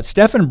you about,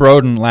 Stephen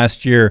Broden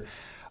last year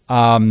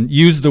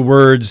used the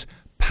words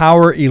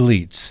power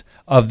elites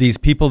of these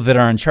people that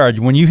are in charge.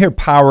 When you hear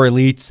power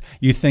elites,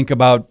 you think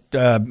about,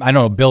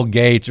 Bill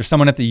Gates or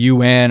someone at the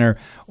UN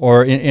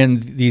or in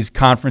these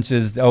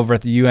conferences over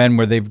at the UN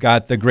where they've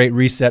got the Great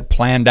Reset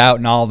planned out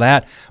and all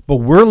that. But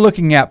we're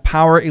looking at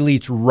power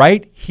elites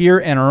right here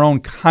in our own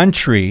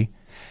country.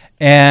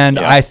 And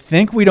I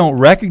think we don't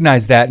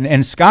recognize that.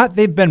 And Scott,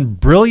 they've been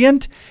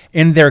brilliant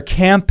in their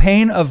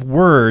campaign of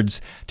words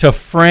to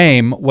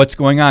frame what's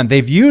going on.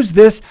 They've used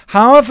this.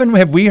 How often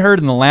have we heard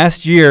in the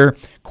last year,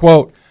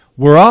 quote,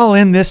 "We're all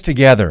in this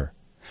together,"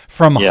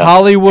 from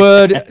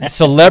Hollywood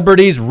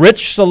celebrities,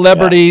 rich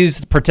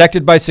celebrities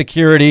protected by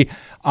security,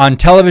 on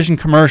television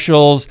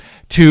commercials,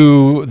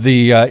 to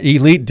the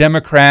elite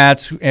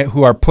Democrats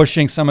who are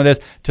pushing some of this,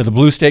 to the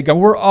blue state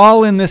government. We're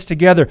all in this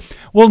together.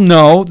 Well,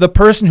 no, the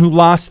person who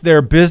lost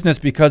their business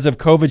because of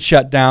COVID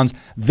shutdowns,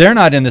 they're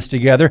not in this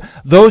together.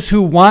 Those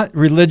who want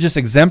religious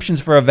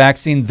exemptions for a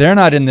vaccine, they're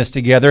not in this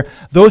together.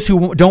 Those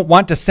who don't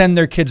want to send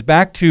their kids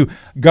back to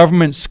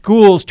government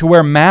schools to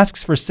wear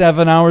masks for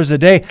 7 hours a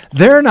day,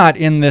 they're not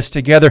in this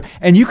together.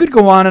 And you could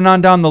go on and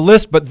on down the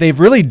list, but they've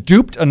really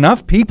duped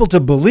enough people to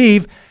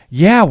believe,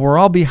 yeah, we're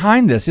all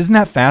behind this. Isn't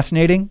that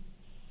fascinating?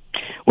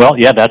 Well,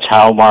 yeah, that's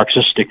how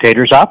Marxist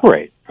dictators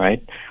operate,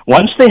 right?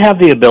 Once they have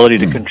the ability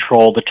to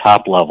control the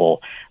top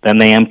level, then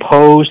they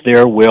impose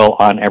their will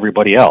on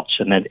everybody else.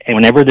 And then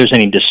whenever there's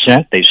any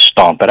dissent, they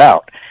stomp it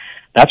out.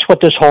 That's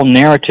what this whole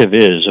narrative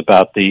is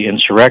about the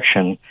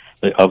insurrection,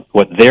 of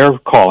what they're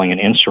calling an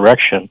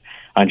insurrection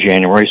on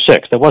January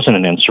 6th. It wasn't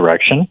an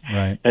insurrection,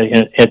 right?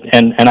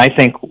 And I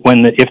think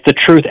if the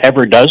truth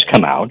ever does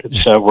come out,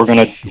 we're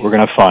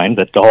gonna find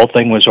that the whole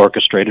thing was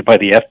orchestrated by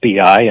the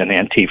FBI and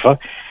Antifa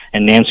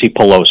and Nancy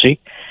Pelosi,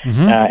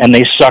 and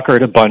they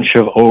suckered a bunch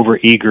of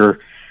overeager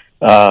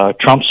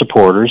Trump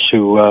supporters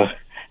who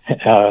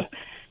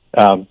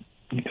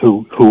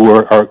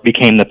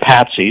became the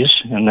patsies,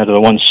 and they're the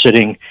ones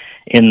sitting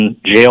in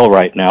jail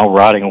right now,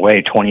 rotting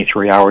away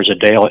 23 hours a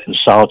day in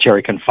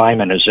solitary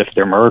confinement as if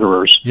they're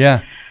murderers.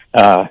 Yeah.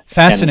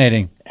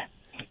 Fascinating.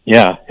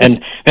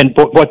 And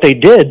what they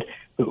did,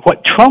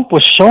 what Trump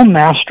was so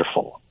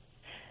masterful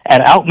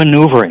at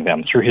outmaneuvering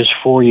them through his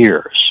 4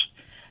 years,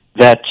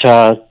 that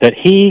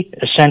he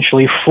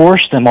essentially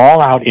forced them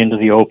all out into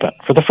the open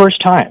for the first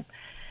time,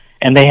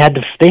 and they had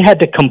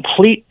to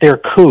complete their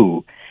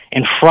coup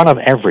in front of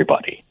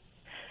everybody.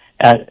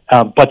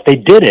 But they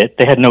did it.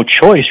 They had no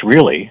choice,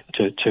 really,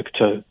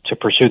 to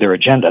pursue their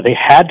agenda. They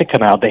had to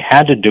come out. They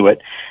had to do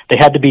it. They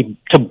had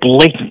to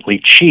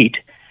blatantly cheat,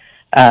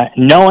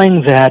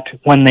 knowing that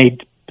when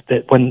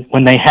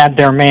they had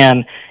their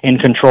man in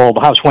control of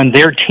the House, when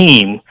their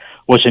team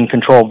was in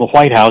control of the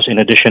White House, in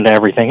addition to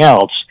everything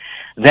else,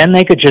 then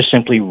they could just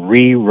simply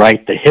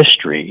rewrite the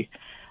history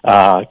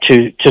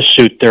to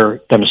suit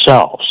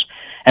themselves.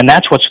 And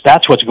that's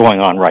what's going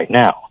on right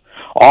now.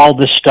 All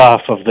this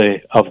stuff of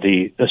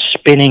the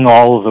spinning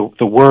all of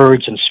the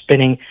words and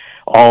spinning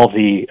all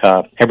the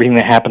everything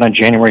that happened on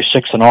January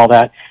 6th and all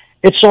that,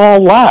 it's all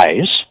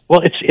lies.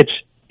 Well,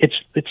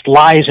 it's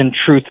lies and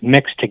truth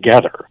mixed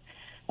together.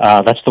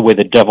 That's the way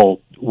the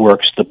devil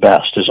works the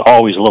best. Is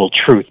always a little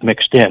truth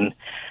mixed in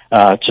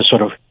to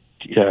sort of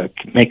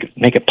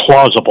make it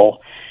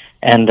plausible,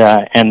 and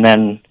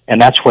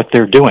that's what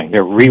they're doing.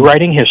 They're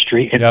rewriting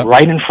history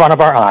right in front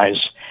of our eyes,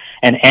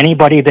 and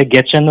anybody that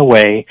gets in the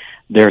way,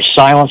 they're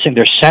silencing,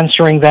 they're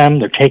censoring them,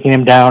 they're taking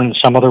them down in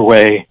some other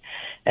way,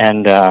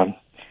 and the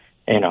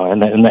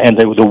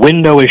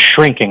window is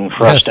shrinking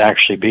for us to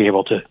actually be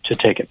able to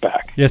take it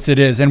back. Yes, it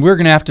is. And we're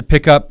going to have to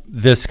pick up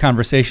this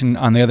conversation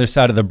on the other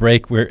side of the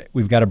break.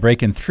 We've got a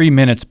break in 3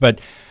 minutes,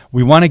 but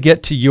we want to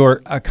get to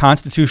your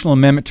constitutional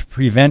amendment to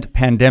prevent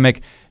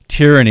pandemic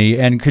tyranny.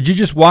 And could you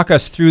just walk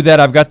us through that?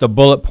 I've got the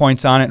bullet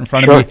points on it in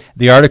front of me.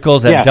 The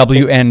article's at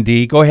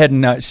WND. Go ahead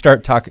and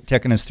start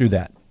taking us through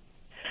that.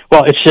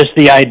 Well, it's just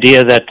the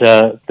idea that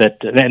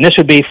and this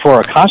would be for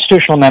a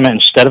constitutional amendment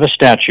instead of a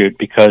statute,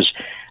 because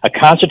a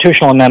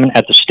constitutional amendment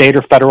at the state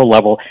or federal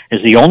level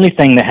is the only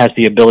thing that has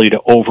the ability to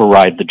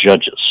override the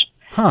judges.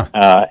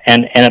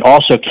 And it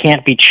also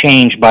can't be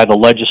changed by the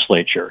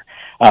legislature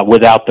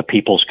without the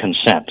people's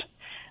consent.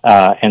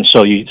 And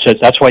so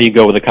that's why you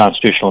go with a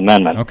constitutional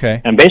amendment.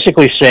 Okay. And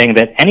basically saying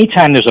that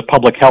anytime there's a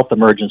public health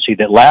emergency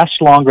that lasts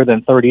longer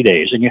than 30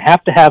 days, and you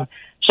have to have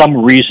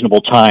some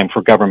reasonable time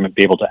for government to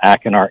be able to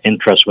act in our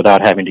interest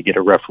without having to get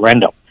a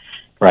referendum,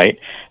 right?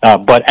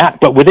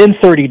 But within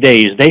 30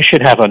 days, they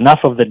should have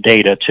enough of the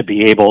data to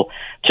be able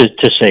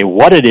to say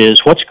what it is,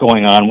 what's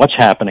going on, what's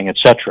happening,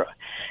 etc.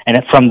 And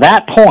from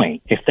that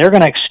point, if they're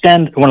going to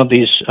extend one of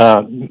these,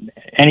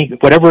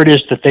 whatever it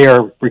is that they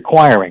are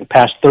requiring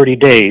past 30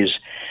 days,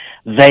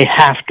 they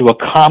have to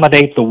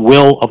accommodate the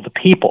will of the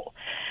people.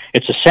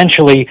 It's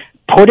essentially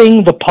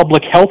putting the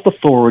public health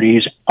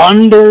authorities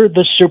under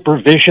the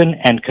supervision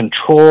and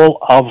control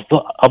of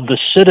the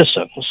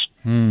citizens.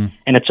 And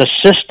it's a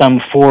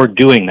system for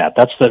doing that.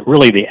 That's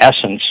really the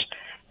essence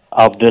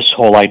of this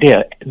whole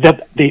idea.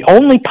 The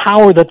only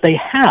power that they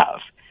have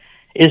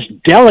is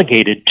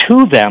delegated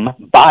to them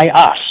by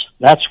us.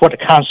 That's what a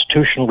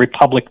constitutional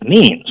republic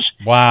means.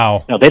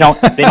 Wow. No, they don't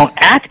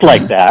act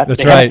like that.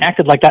 That's they haven't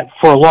acted like that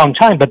for a long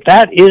time, but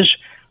that is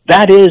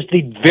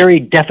the very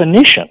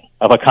definition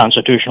of a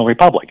constitutional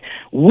republic.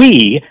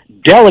 We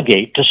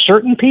delegate to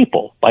certain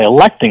people by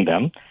electing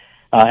them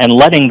and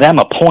letting them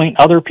appoint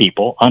other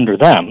people under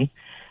them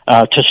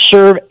to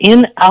serve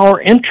in our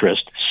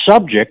interest,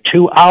 subject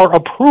to our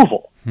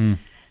approval.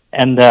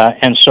 And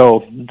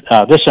so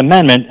this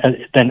amendment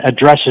then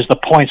addresses the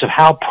points of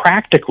how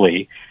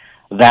practically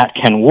that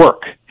can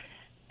work,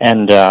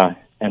 and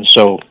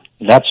so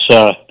that's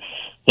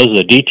those are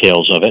the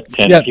details of it.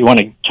 And if you want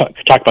to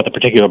talk about the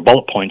particular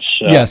bullet points,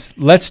 yes,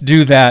 let's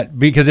do that,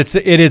 because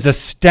it is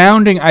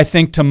astounding, I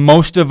think, to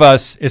most of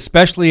us,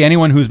 especially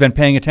anyone who's been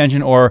paying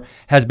attention or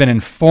has been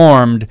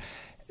informed,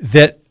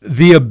 that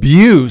the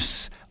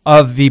abuse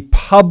of the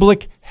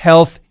Public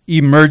Health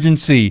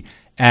Emergency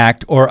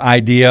Act or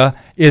idea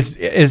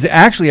is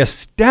actually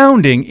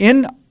astounding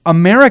in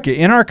America,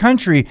 in our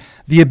country,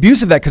 the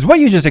abuse of that. Because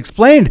what you just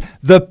explained,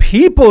 the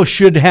people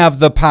should have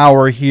the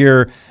power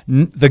here.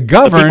 The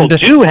governed. The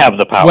people do have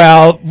the power.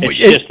 Well,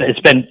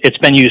 it's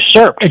been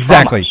usurped.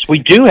 Exactly. From us. We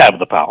do have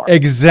the power.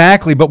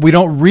 Exactly, but we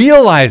don't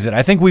realize it.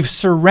 I think we've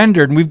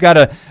surrendered, and we've got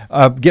to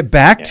get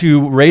back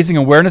to raising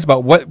awareness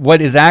about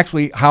what is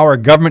actually, how our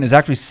government is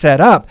actually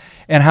set up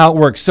and how it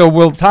works. So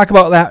we'll talk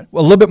about that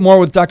a little bit more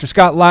with Dr.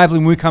 Scott Lively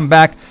when we come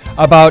back,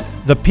 about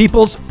the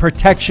People's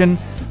Protection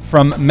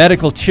from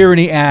Medical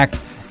Tyranny Act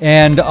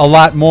and a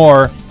lot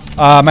more.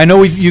 I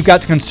know you've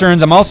got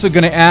concerns. I'm also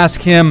going to ask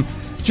him,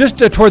 just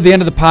toward the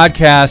end of the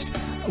podcast,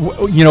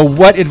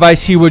 what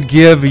advice he would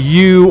give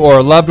you or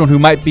a loved one who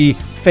might be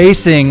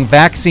facing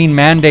vaccine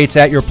mandates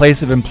at your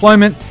place of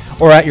employment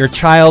or at your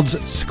child's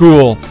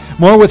school.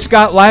 More with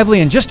Scott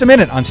Lively in just a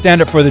minute on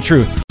Stand Up for the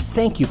Truth.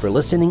 Thank you for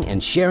listening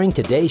and sharing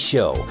today's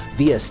show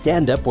via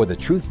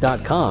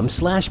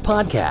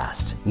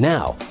standupforthetruth.com/podcast.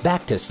 Now,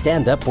 back to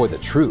Stand Up for the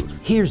Truth.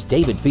 Here's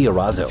David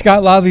Fiorazzo.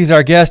 Scott Lively is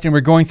our guest, and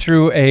we're going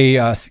through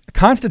a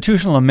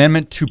constitutional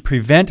amendment to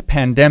prevent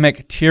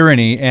pandemic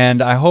tyranny.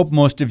 And I hope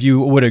most of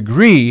you would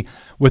agree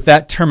with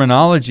that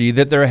terminology,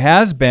 that there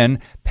has been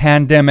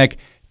pandemic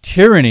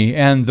tyranny,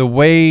 and the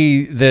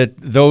way that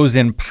those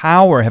in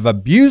power have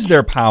abused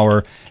their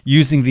power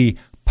using the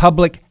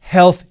public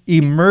health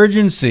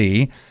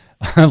emergency,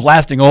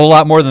 lasting a whole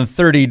lot more than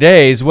 30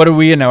 days. What are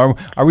we in? Are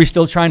we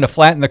still trying to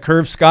flatten the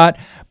curve, Scott?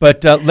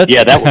 But let's.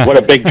 Yeah, what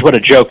a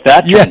joke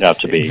that turned out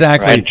to be.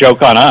 Exactly, right?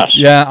 Joke on us.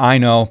 Yeah, I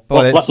know.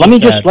 But let me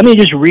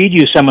just read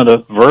you some of the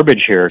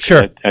verbiage here.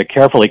 Sure.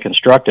 Carefully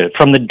constructed.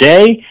 From the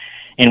day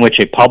in which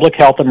a public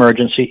health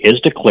emergency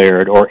is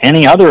declared or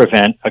any other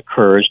event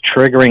occurs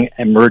triggering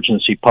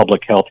emergency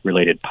public health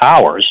related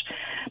powers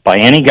by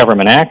any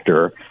government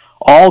actor,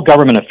 all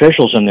government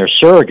officials and their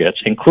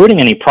surrogates, including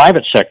any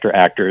private sector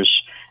actors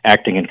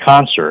acting in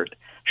concert,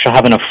 shall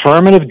have an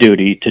affirmative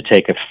duty to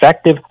take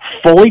effective,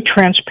 fully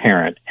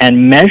transparent,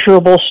 and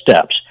measurable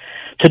steps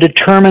to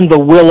determine the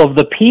will of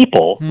the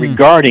people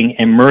regarding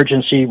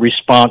emergency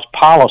response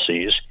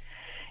policies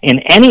in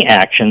any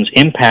actions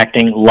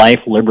impacting life,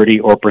 liberty,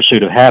 or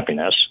pursuit of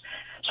happiness,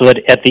 so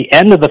that at the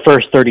end of the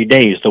first 30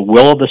 days, the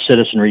will of the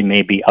citizenry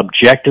may be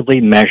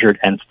objectively measured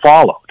and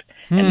followed.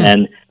 And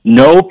then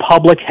no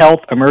public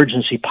health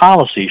emergency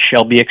policy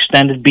shall be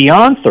extended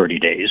beyond 30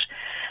 days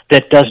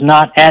that does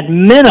not, at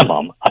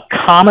minimum,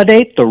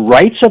 accommodate the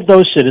rights of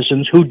those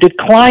citizens who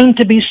decline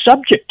to be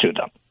subject to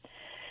them.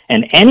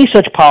 And any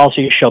such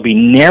policy shall be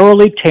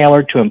narrowly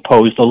tailored to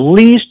impose the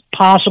least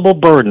possible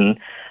burden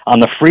on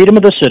the freedom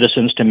of the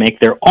citizens to make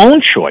their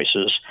own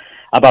choices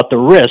about the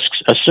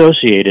risks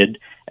associated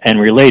and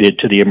related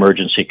to the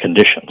emergency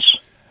conditions.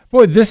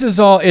 Boy, this is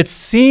all, it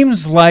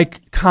seems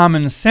like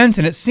common sense,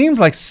 and it seems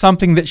like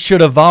something that should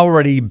have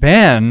already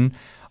been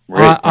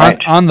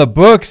on the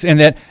books.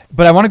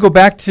 But I want to go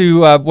back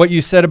to what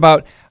you said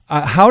about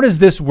how does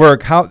this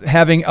work, how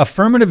having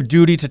affirmative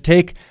duty to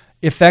take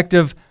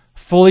effective,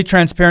 fully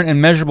transparent and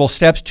measurable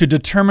steps to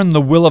determine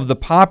the will of the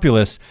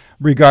populace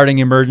regarding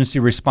emergency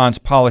response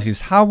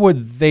policies. How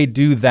would they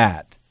do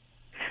that?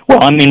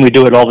 Well, I mean, we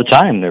do it all the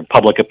time. There are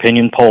public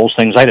opinion polls,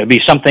 things like that. It'd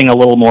be something a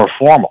little more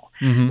formal,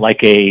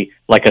 like a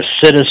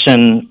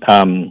citizen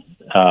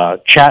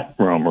chat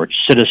room or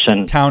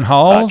citizen town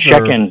halls,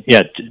 check-in.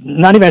 Yeah,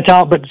 not even a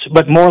town,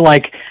 but more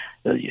like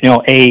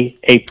a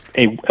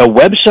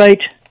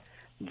website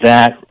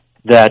that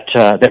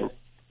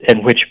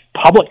in which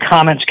public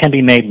comments can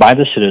be made by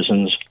the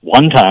citizens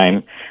one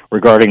time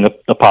regarding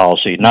the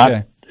policy.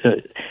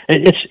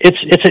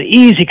 It's an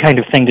easy kind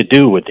of thing to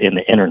do in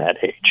the internet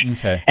age.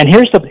 Okay. And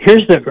here's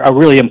a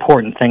really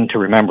important thing to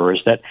remember is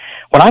that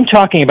what I'm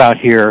talking about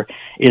here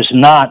is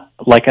not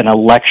like an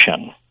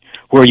election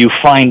where you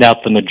find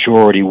out the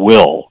majority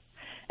will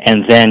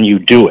and then you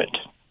do it,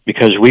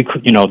 because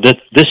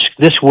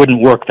this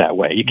wouldn't work that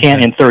way. You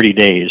can't in 30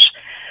 days.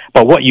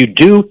 But what you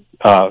do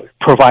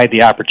provide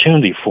the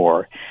opportunity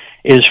for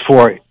is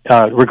for,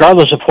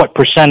 regardless of what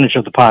percentage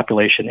of the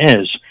population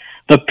is,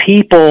 the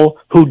people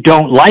who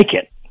don't like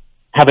it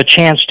have a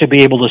chance to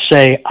be able to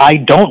say, I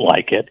don't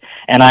like it,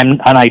 and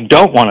I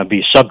don't want to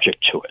be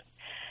subject to it.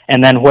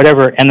 And then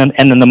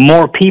then the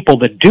more people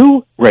that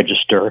do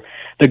register,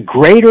 the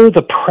greater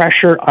the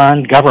pressure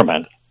on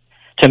government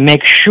to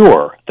make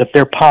sure that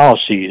their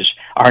policies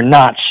are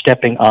not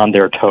stepping on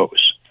their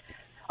toes.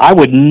 I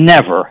would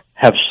never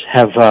have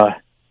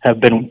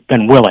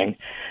been willing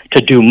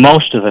to do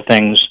most of the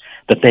things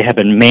that they have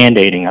been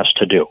mandating us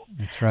to do.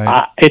 That's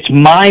right. It's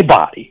my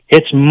body.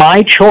 It's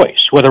my choice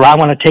whether I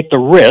want to take the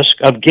risk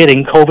of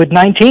getting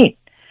COVID-19.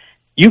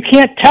 You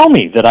can't tell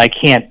me that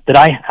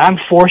I'm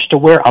forced to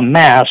wear a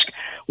mask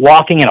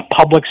walking in a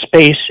public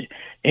space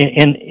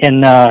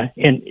in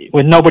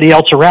with nobody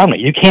else around me.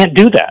 You can't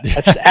do that.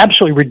 That's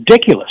absolutely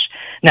ridiculous.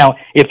 Now,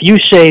 if you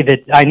say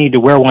that I need to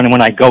wear one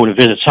when I go to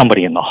visit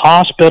somebody in the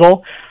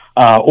hospital,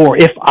 or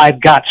if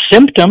I've got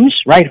symptoms,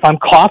 right? If I'm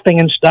coughing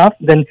and stuff,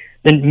 then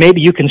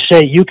maybe you can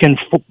say you can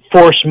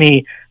force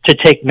me to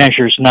take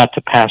measures not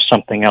to pass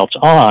something else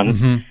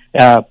on.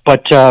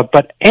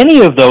 But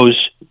any of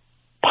those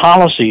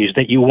policies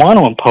that you want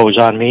to impose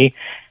on me,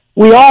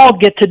 we all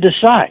get to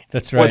decide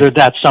whether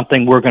that's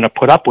something we're going to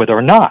put up with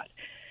or not.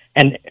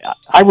 And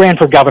I ran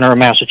for governor of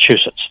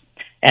Massachusetts,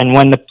 and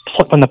when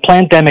the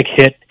pandemic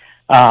hit,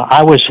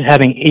 I was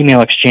having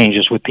email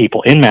exchanges with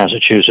people in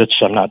Massachusetts,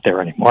 I'm not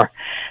there anymore,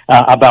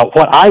 about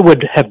what I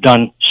would have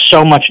done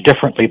so much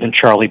differently than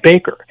Charlie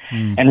Baker.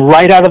 And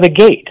right out of the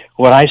gate,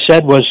 what I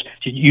said was,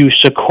 you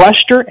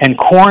sequester and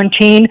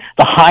quarantine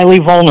the highly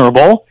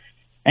vulnerable,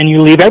 and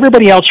you leave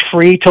everybody else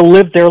free to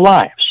live their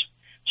lives.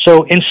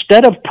 So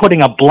instead of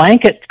putting a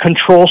blanket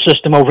control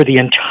system over the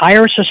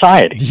entire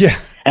society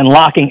and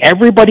locking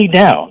everybody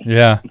down,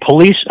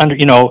 police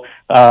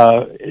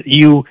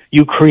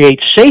you create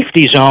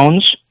safety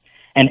zones,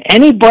 and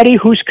anybody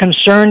who's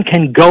concerned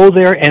can go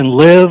there and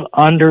live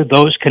under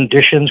those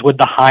conditions with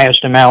the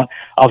highest amount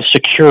of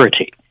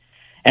security.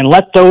 And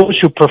let those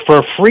who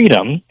prefer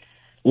freedom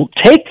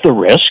take the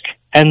risk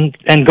and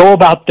go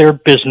about their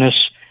business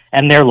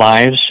and their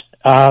lives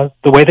the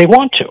way they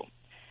want to.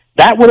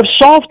 That would have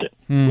solved it.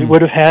 We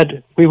would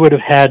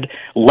have had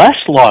less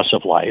loss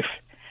of life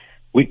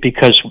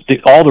because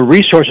all the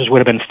resources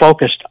would have been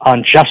focused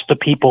on just the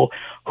people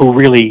who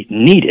really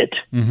need it,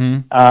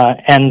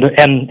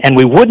 and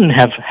we wouldn't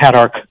have had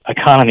our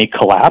economy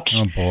collapse.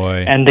 Oh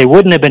boy! And they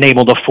wouldn't have been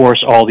able to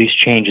force all these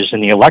changes in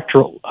the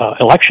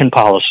election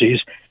policies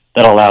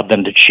that allowed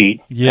them to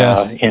cheat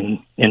in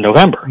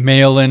November.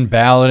 Mail-in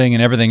balloting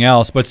and everything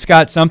else. But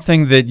Scott,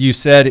 something that you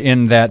said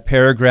in that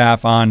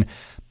paragraph on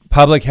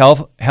public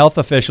health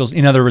officials,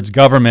 in other words,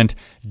 government,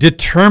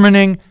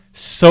 determining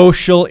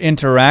social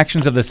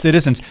interactions of the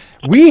citizens.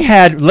 We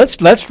had,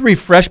 let's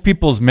refresh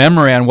people's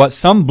memory on what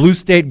some blue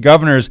state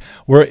governors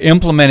were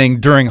implementing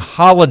during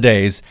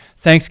holidays,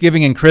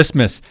 Thanksgiving and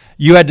Christmas.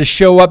 You had to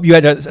show up. You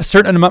had a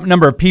certain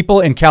number of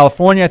people in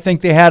California. I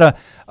think they had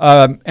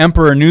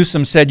Emperor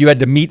Newsom said you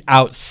had to meet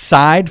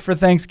outside for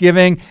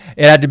Thanksgiving.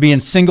 It had to be in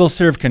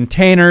single-serve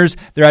containers.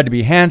 There had to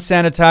be hand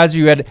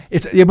sanitizer.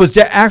 It was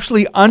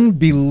actually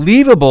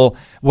unbelievable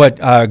what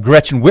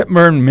Gretchen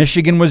Whitmer in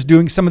Michigan was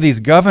doing. Some of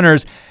these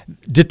governors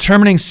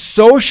determining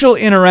social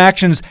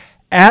interactions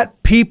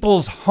at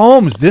people's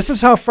homes. This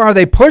is how far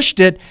they pushed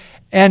it,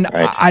 and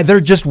right.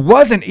 There just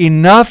wasn't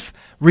enough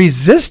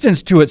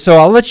resistance to it. So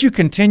I'll let you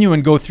continue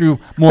and go through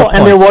more points.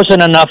 And there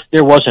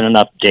wasn't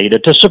enough data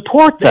to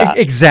support that.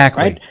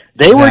 Exactly. Right?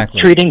 They were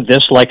treating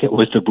this like it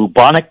was the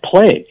bubonic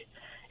plague.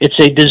 It's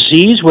a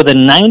disease with a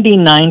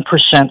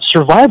 99%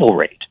 survival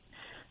rate.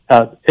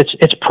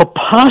 It's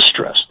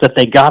preposterous that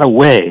they got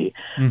away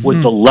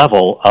with the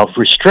level of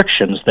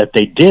restrictions that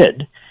they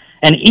did.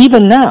 And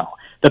even now,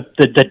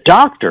 the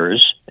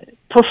doctors,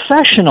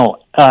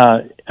 professional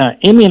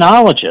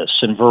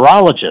immunologists and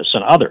virologists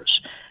and others,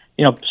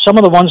 some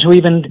of the ones who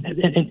even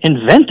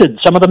invented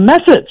some of the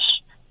methods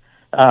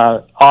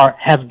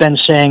have been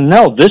saying,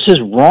 no, this is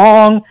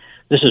wrong.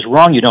 This is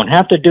wrong. You don't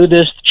have to do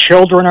this.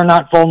 Children are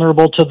not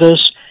vulnerable to this.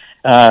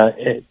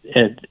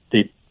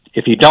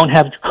 If you don't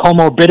have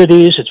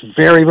comorbidities, it's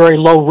very, very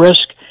low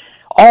risk.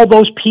 All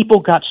those people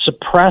got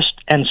suppressed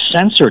and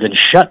censored and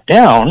shut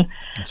down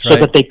so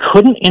that they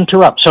couldn't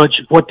interrupt. So it's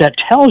what that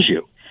tells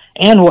you.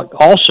 And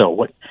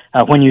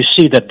when you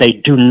see that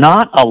they do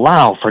not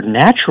allow for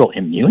natural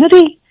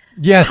immunity,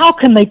 yes. How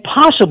can they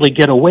possibly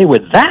get away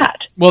with that?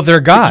 Well,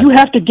 they're God. You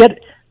have to get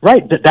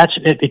right. That's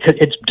it, because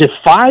it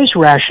defies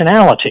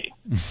rationality,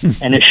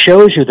 and it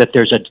shows you that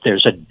there's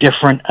a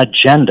different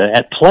agenda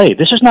at play.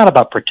 This is not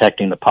about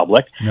protecting the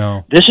public.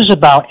 No, this is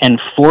about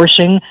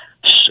enforcing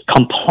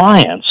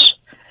compliance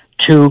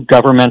to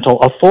governmental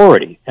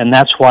authority, and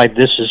that's why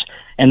this is.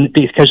 And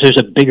because there's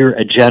a bigger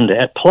agenda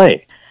at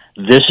play,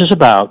 this is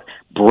about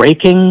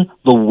breaking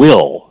the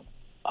will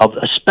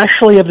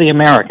especially of the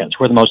Americans.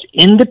 We're the most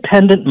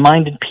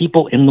independent-minded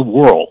people in the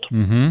world,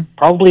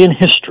 probably in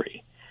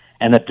history,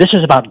 and that this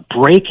is about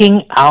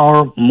breaking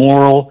our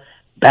moral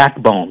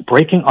backbone,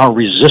 breaking our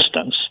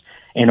resistance,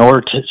 in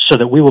order so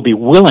that we will be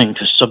willing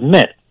to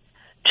submit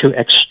to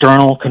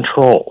external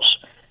controls,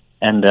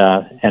 and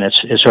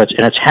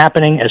it's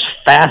happening as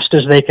fast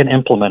as they can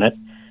implement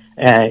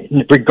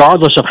it,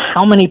 regardless of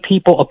how many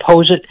people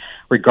oppose it,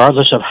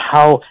 regardless of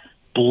how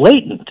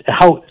blatant,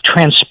 how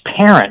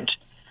transparent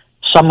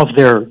some of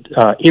their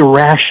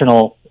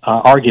irrational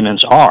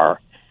arguments are.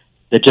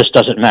 That just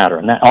doesn't matter,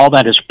 and all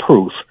that is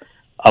proof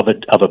of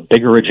a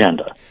bigger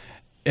agenda.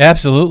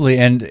 Absolutely,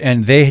 and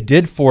they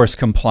did force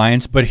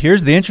compliance. But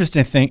here's the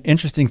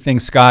interesting thing,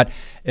 Scott.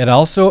 It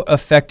also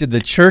affected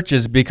the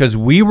churches because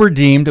we were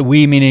deemed,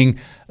 we meaning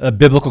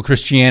biblical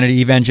Christianity,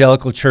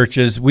 evangelical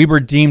churches, we were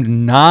deemed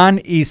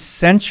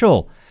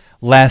non-essential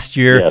last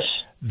year. Yes.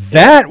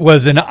 That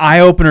was an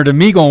eye-opener to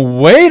me, going,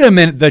 wait a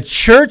minute, the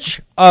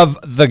church of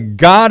the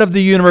God of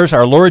the universe,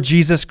 our Lord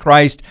Jesus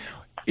Christ,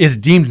 is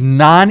deemed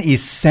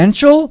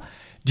non-essential?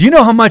 Do you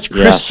know how much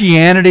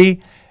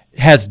Christianity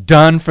has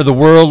done for the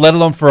world, let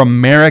alone for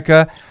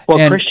America?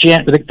 Well,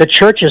 Christianity, the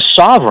church is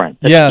sovereign.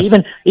 Yes.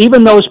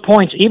 Even those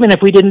points, even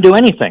if we didn't do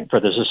anything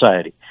for the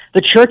society,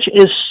 the church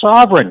is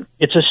sovereign.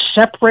 It's a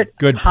separate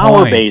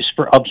power base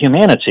of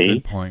humanity.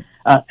 Good point.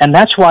 And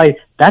that's why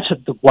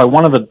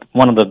one of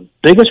the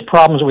biggest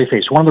problems that we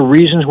face, one of the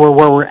reasons where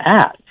we're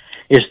at,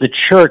 is the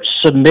church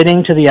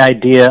submitting to the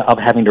idea of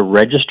having to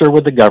register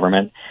with the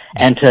government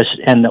and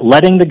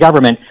letting the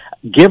government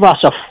give us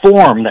a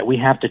form that we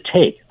have to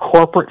take,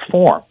 corporate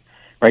form,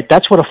 right?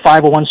 That's what a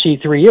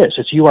 501c3 is.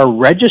 It's you are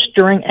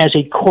registering as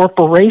a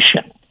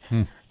corporation,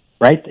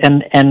 right?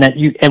 And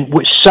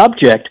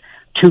subject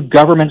to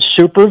government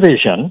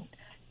supervision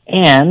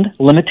and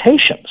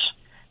limitations.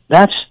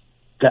 That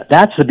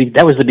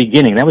was the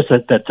beginning. That was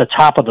the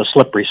top of the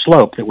slippery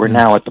slope that we're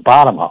now at the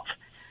bottom of.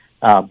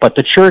 But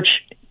the church,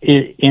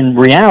 in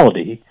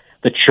reality,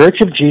 the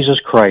Church of Jesus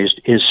Christ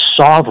is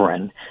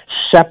sovereign,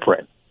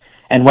 separate.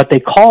 And what they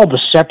call the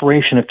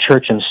separation of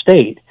church and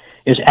state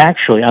is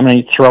actually, I'm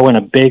going to throw in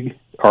a big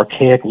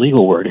archaic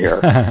legal word here.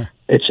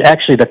 It's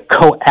actually the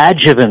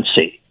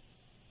coadjuvancy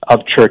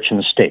of church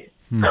and state.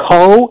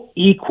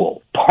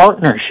 Co-equal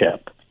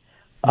partnership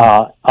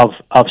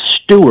of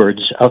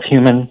stewards of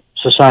human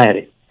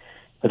society.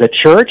 The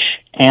church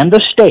and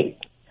the state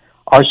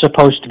are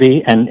supposed to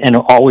be, and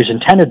always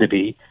intended to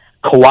be,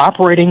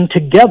 cooperating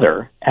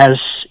together as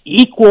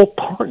equal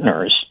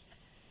partners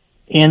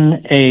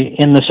in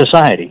the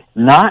society,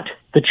 not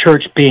the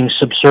church being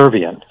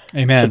subservient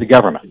to the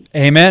government.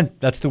 Amen.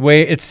 That's the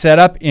way it's set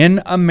up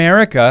in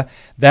America.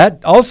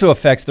 That also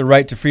affects the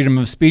right to freedom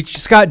of speech.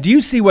 Scott, do you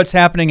see what's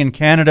happening in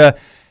Canada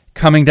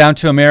coming down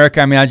to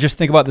America? I mean, I just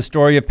think about the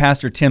story of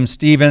Pastor Tim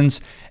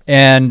Stevens,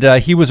 and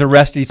he was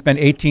arrested. He spent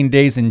 18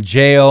 days in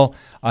jail.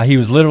 He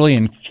was literally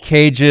in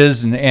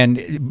cages,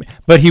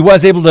 but he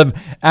was able to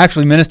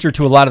actually minister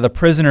to a lot of the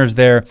prisoners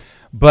there.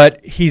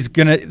 But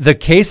the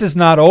case is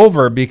not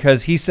over,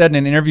 because he said in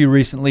an interview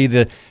recently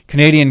the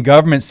Canadian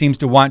government seems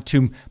to want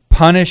to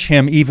punish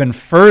him even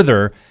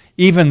further,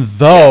 even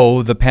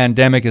though the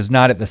pandemic is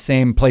not at the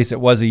same place it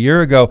was a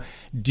year ago.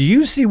 Do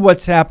you see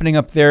what's happening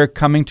up there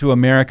coming to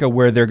America,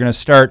 where they're going to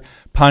start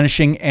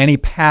punishing any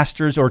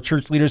pastors or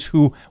church leaders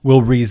who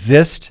will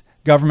resist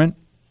government?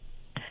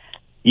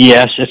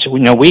 Yes,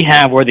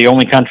 we're the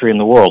only country in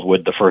the world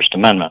with the First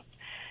Amendment,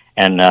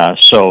 and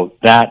so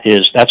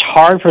that's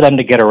hard for them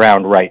to get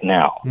around right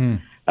now.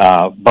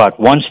 But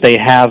once they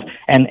have,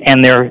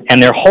 and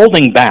they're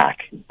holding back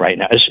right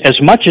now, as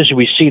much as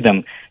we see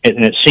them,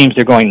 and it seems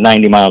they're going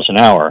 90 miles an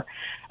hour.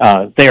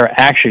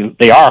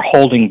 They are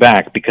holding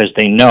back because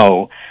they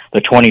know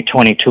the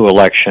 2022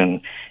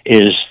 election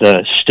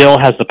still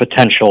has the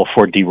potential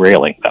for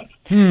derailing them.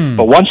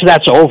 But once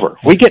that's over,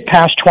 we get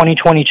past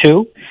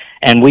 2022,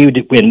 and we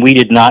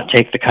did not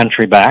take the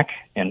country back,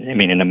 and I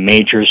mean in a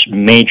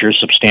major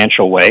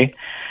substantial way.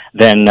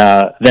 Then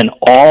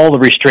all the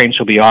restraints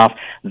will be off.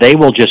 They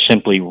will just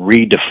simply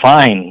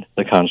redefine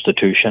the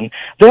Constitution.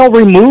 They'll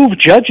remove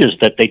judges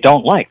that they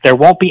don't like. There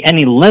won't be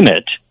any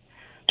limit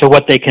to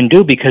what they can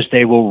do because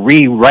they will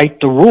rewrite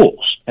the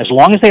rules. As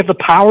long as they have the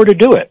power to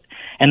do it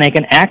and they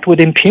can act with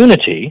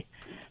impunity,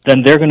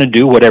 then they're going to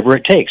do whatever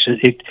it takes.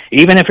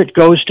 Even if it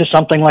goes to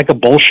something like a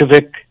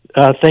Bolshevik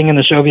thing in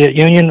the Soviet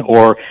Union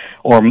or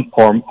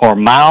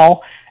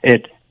Mao,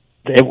 it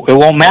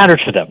won't matter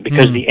to them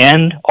because the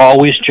end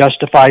always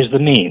justifies the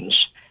means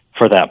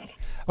for them.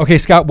 Okay,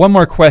 Scott, one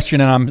more question,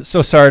 and I'm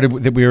so sorry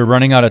that we were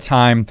running out of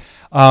time.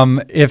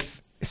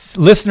 If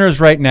listeners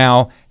right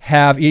now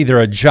have either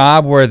a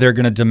job where they're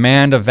going to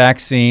demand a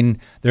vaccine,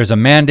 there's a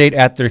mandate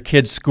at their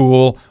kid's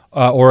school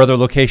or other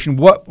location,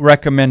 what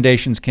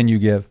recommendations can you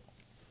give?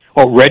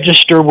 Well,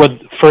 register with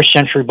First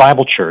Century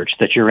Bible Church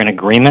that you're in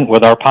agreement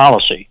with our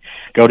policy.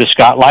 Go to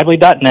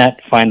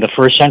scottlively.net, find the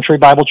First Century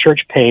Bible Church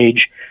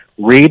page,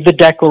 read the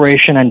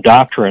Declaration and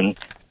Doctrine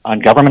on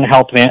government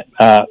health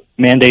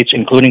mandates,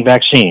 including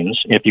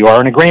vaccines, if you are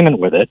in agreement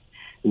with it,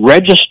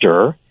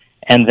 register,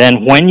 and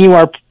then when you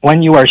are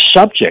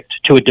subject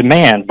to a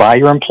demand by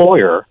your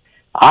employer,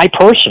 I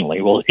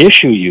personally will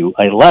issue you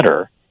a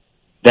letter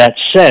that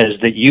says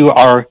that you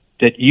are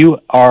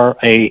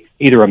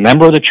either a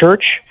member of the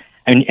church,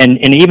 and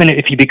even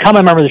if you become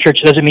a member of the church,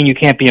 it doesn't mean you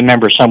can't be a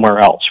member somewhere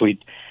else. We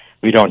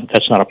don't.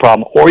 That's not a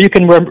problem. Or you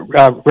can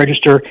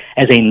register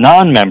as a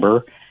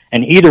non-member.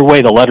 And either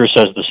way, the letter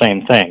says the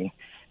same thing,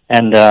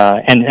 and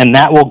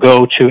that will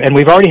go to. And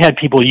we've already had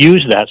people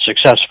use that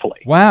successfully.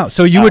 Wow!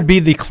 So you would be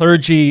the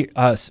clergy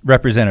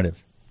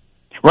representative,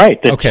 right?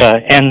 Okay.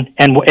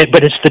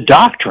 But it's the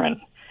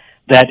doctrine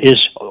that is.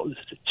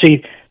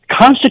 See,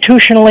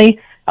 constitutionally,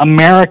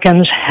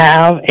 Americans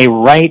have a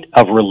right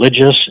of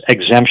religious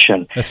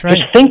exemption. That's right.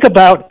 Just think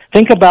about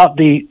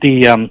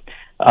the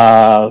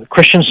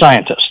Christian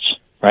Scientists,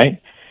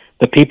 right?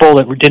 The people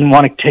that didn't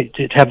want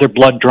to have their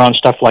blood drawn,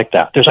 stuff like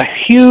that. There's a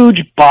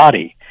huge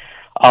body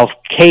of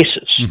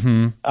cases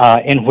in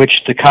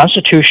which the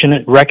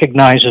Constitution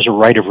recognizes a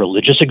right of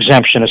religious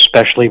exemption,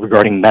 especially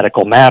regarding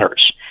medical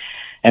matters.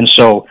 And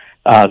so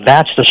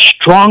that's the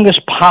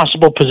strongest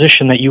possible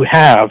position that you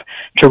have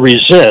to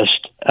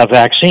resist a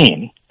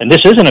vaccine. And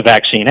this isn't a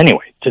vaccine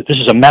anyway. This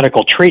is a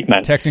medical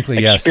treatment.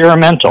 Technically,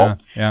 experimental.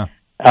 Yes.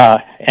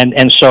 And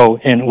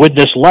with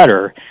this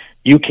letter,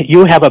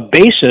 you have a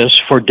basis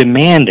for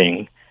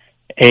demanding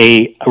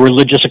a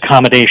religious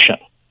accommodation,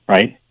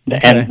 right? Okay.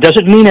 And it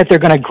doesn't mean that they're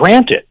going to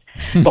grant it.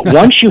 But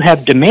once you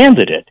have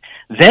demanded it,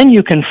 then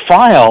you can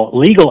file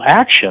legal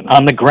action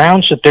on the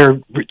grounds that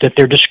they're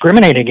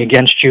discriminating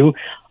against you,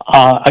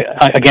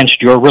 against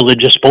your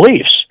religious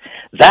beliefs.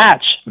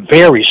 That's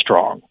very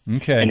strong.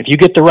 Okay. And if you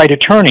get the right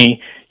attorney,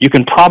 you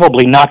can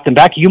probably knock them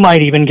back. You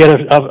might even get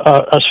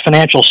a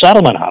financial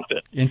settlement out of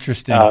it.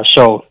 Interesting.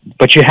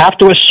 But you have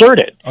to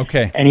assert it.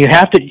 Okay. And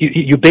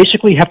you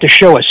basically have to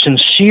show a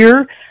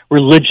sincere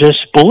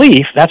religious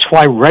belief. That's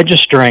why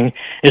registering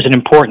is an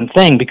important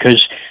thing,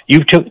 because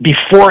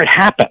before it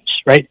happens,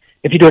 right?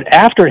 If you do it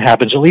after it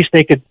happens, at least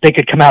they could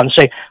come out and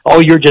say,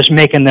 "Oh, you're just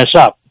making this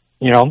up,"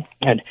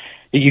 and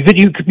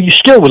you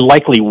still would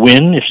likely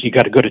win if you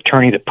got a good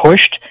attorney that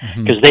pushed,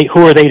 because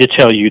who are they to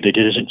tell you that it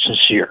isn't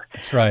sincere?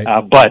 That's right.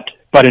 But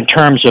in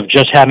terms of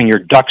just having your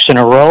ducks in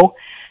a row,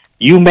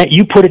 you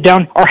put it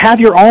down, or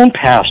have your own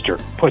pastor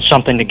put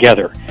something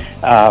together.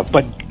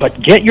 But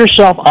get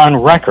yourself on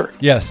record.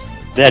 Yes.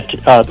 That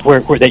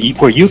where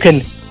you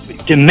can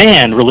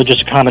demand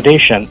religious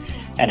accommodation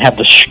and have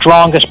the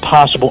strongest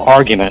possible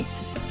argument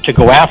to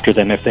go after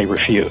them if they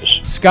refuse.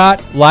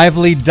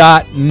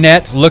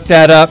 scottlively.net. Look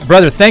that up.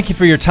 Brother, thank you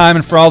for your time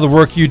and for all the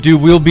work you do.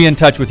 We'll be in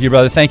touch with you,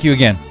 brother. Thank you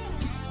again.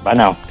 Bye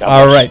now.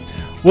 All right.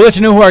 We'll let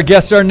you know who our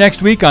guests are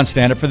next week on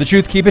Stand Up for the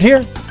Truth. Keep it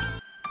here.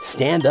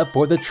 Stand Up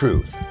for the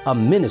Truth, a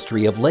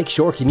ministry of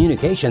Lakeshore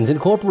Communications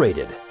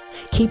Incorporated.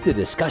 Keep the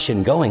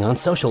discussion going on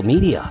social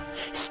media.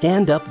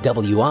 Stand Up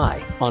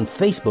WI on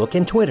Facebook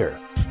and Twitter.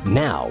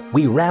 Now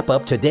we wrap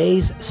up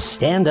today's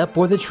Stand Up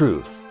for the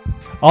Truth.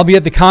 I'll be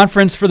at the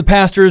conference for the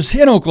pastors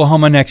in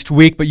Oklahoma next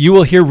week, but you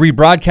will hear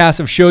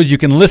rebroadcasts of shows. You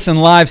can listen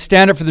live,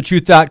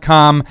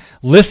 standupforthetruth.com,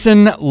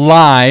 listen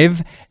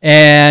live,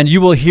 and you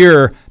will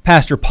hear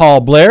Pastor Paul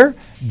Blair,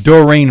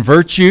 Doreen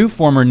Virtue,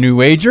 former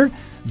New Ager,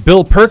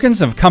 Bill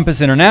Perkins of Compass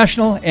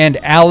International, and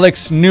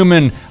Alex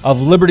Newman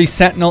of Liberty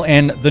Sentinel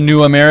and The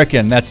New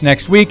American. That's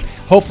next week.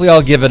 Hopefully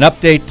I'll give an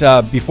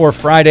update before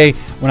Friday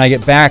when I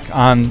get back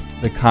on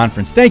the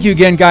conference. Thank you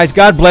again, guys.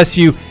 God bless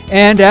you.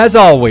 And as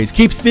always,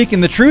 keep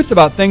speaking the truth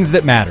about things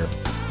that matter.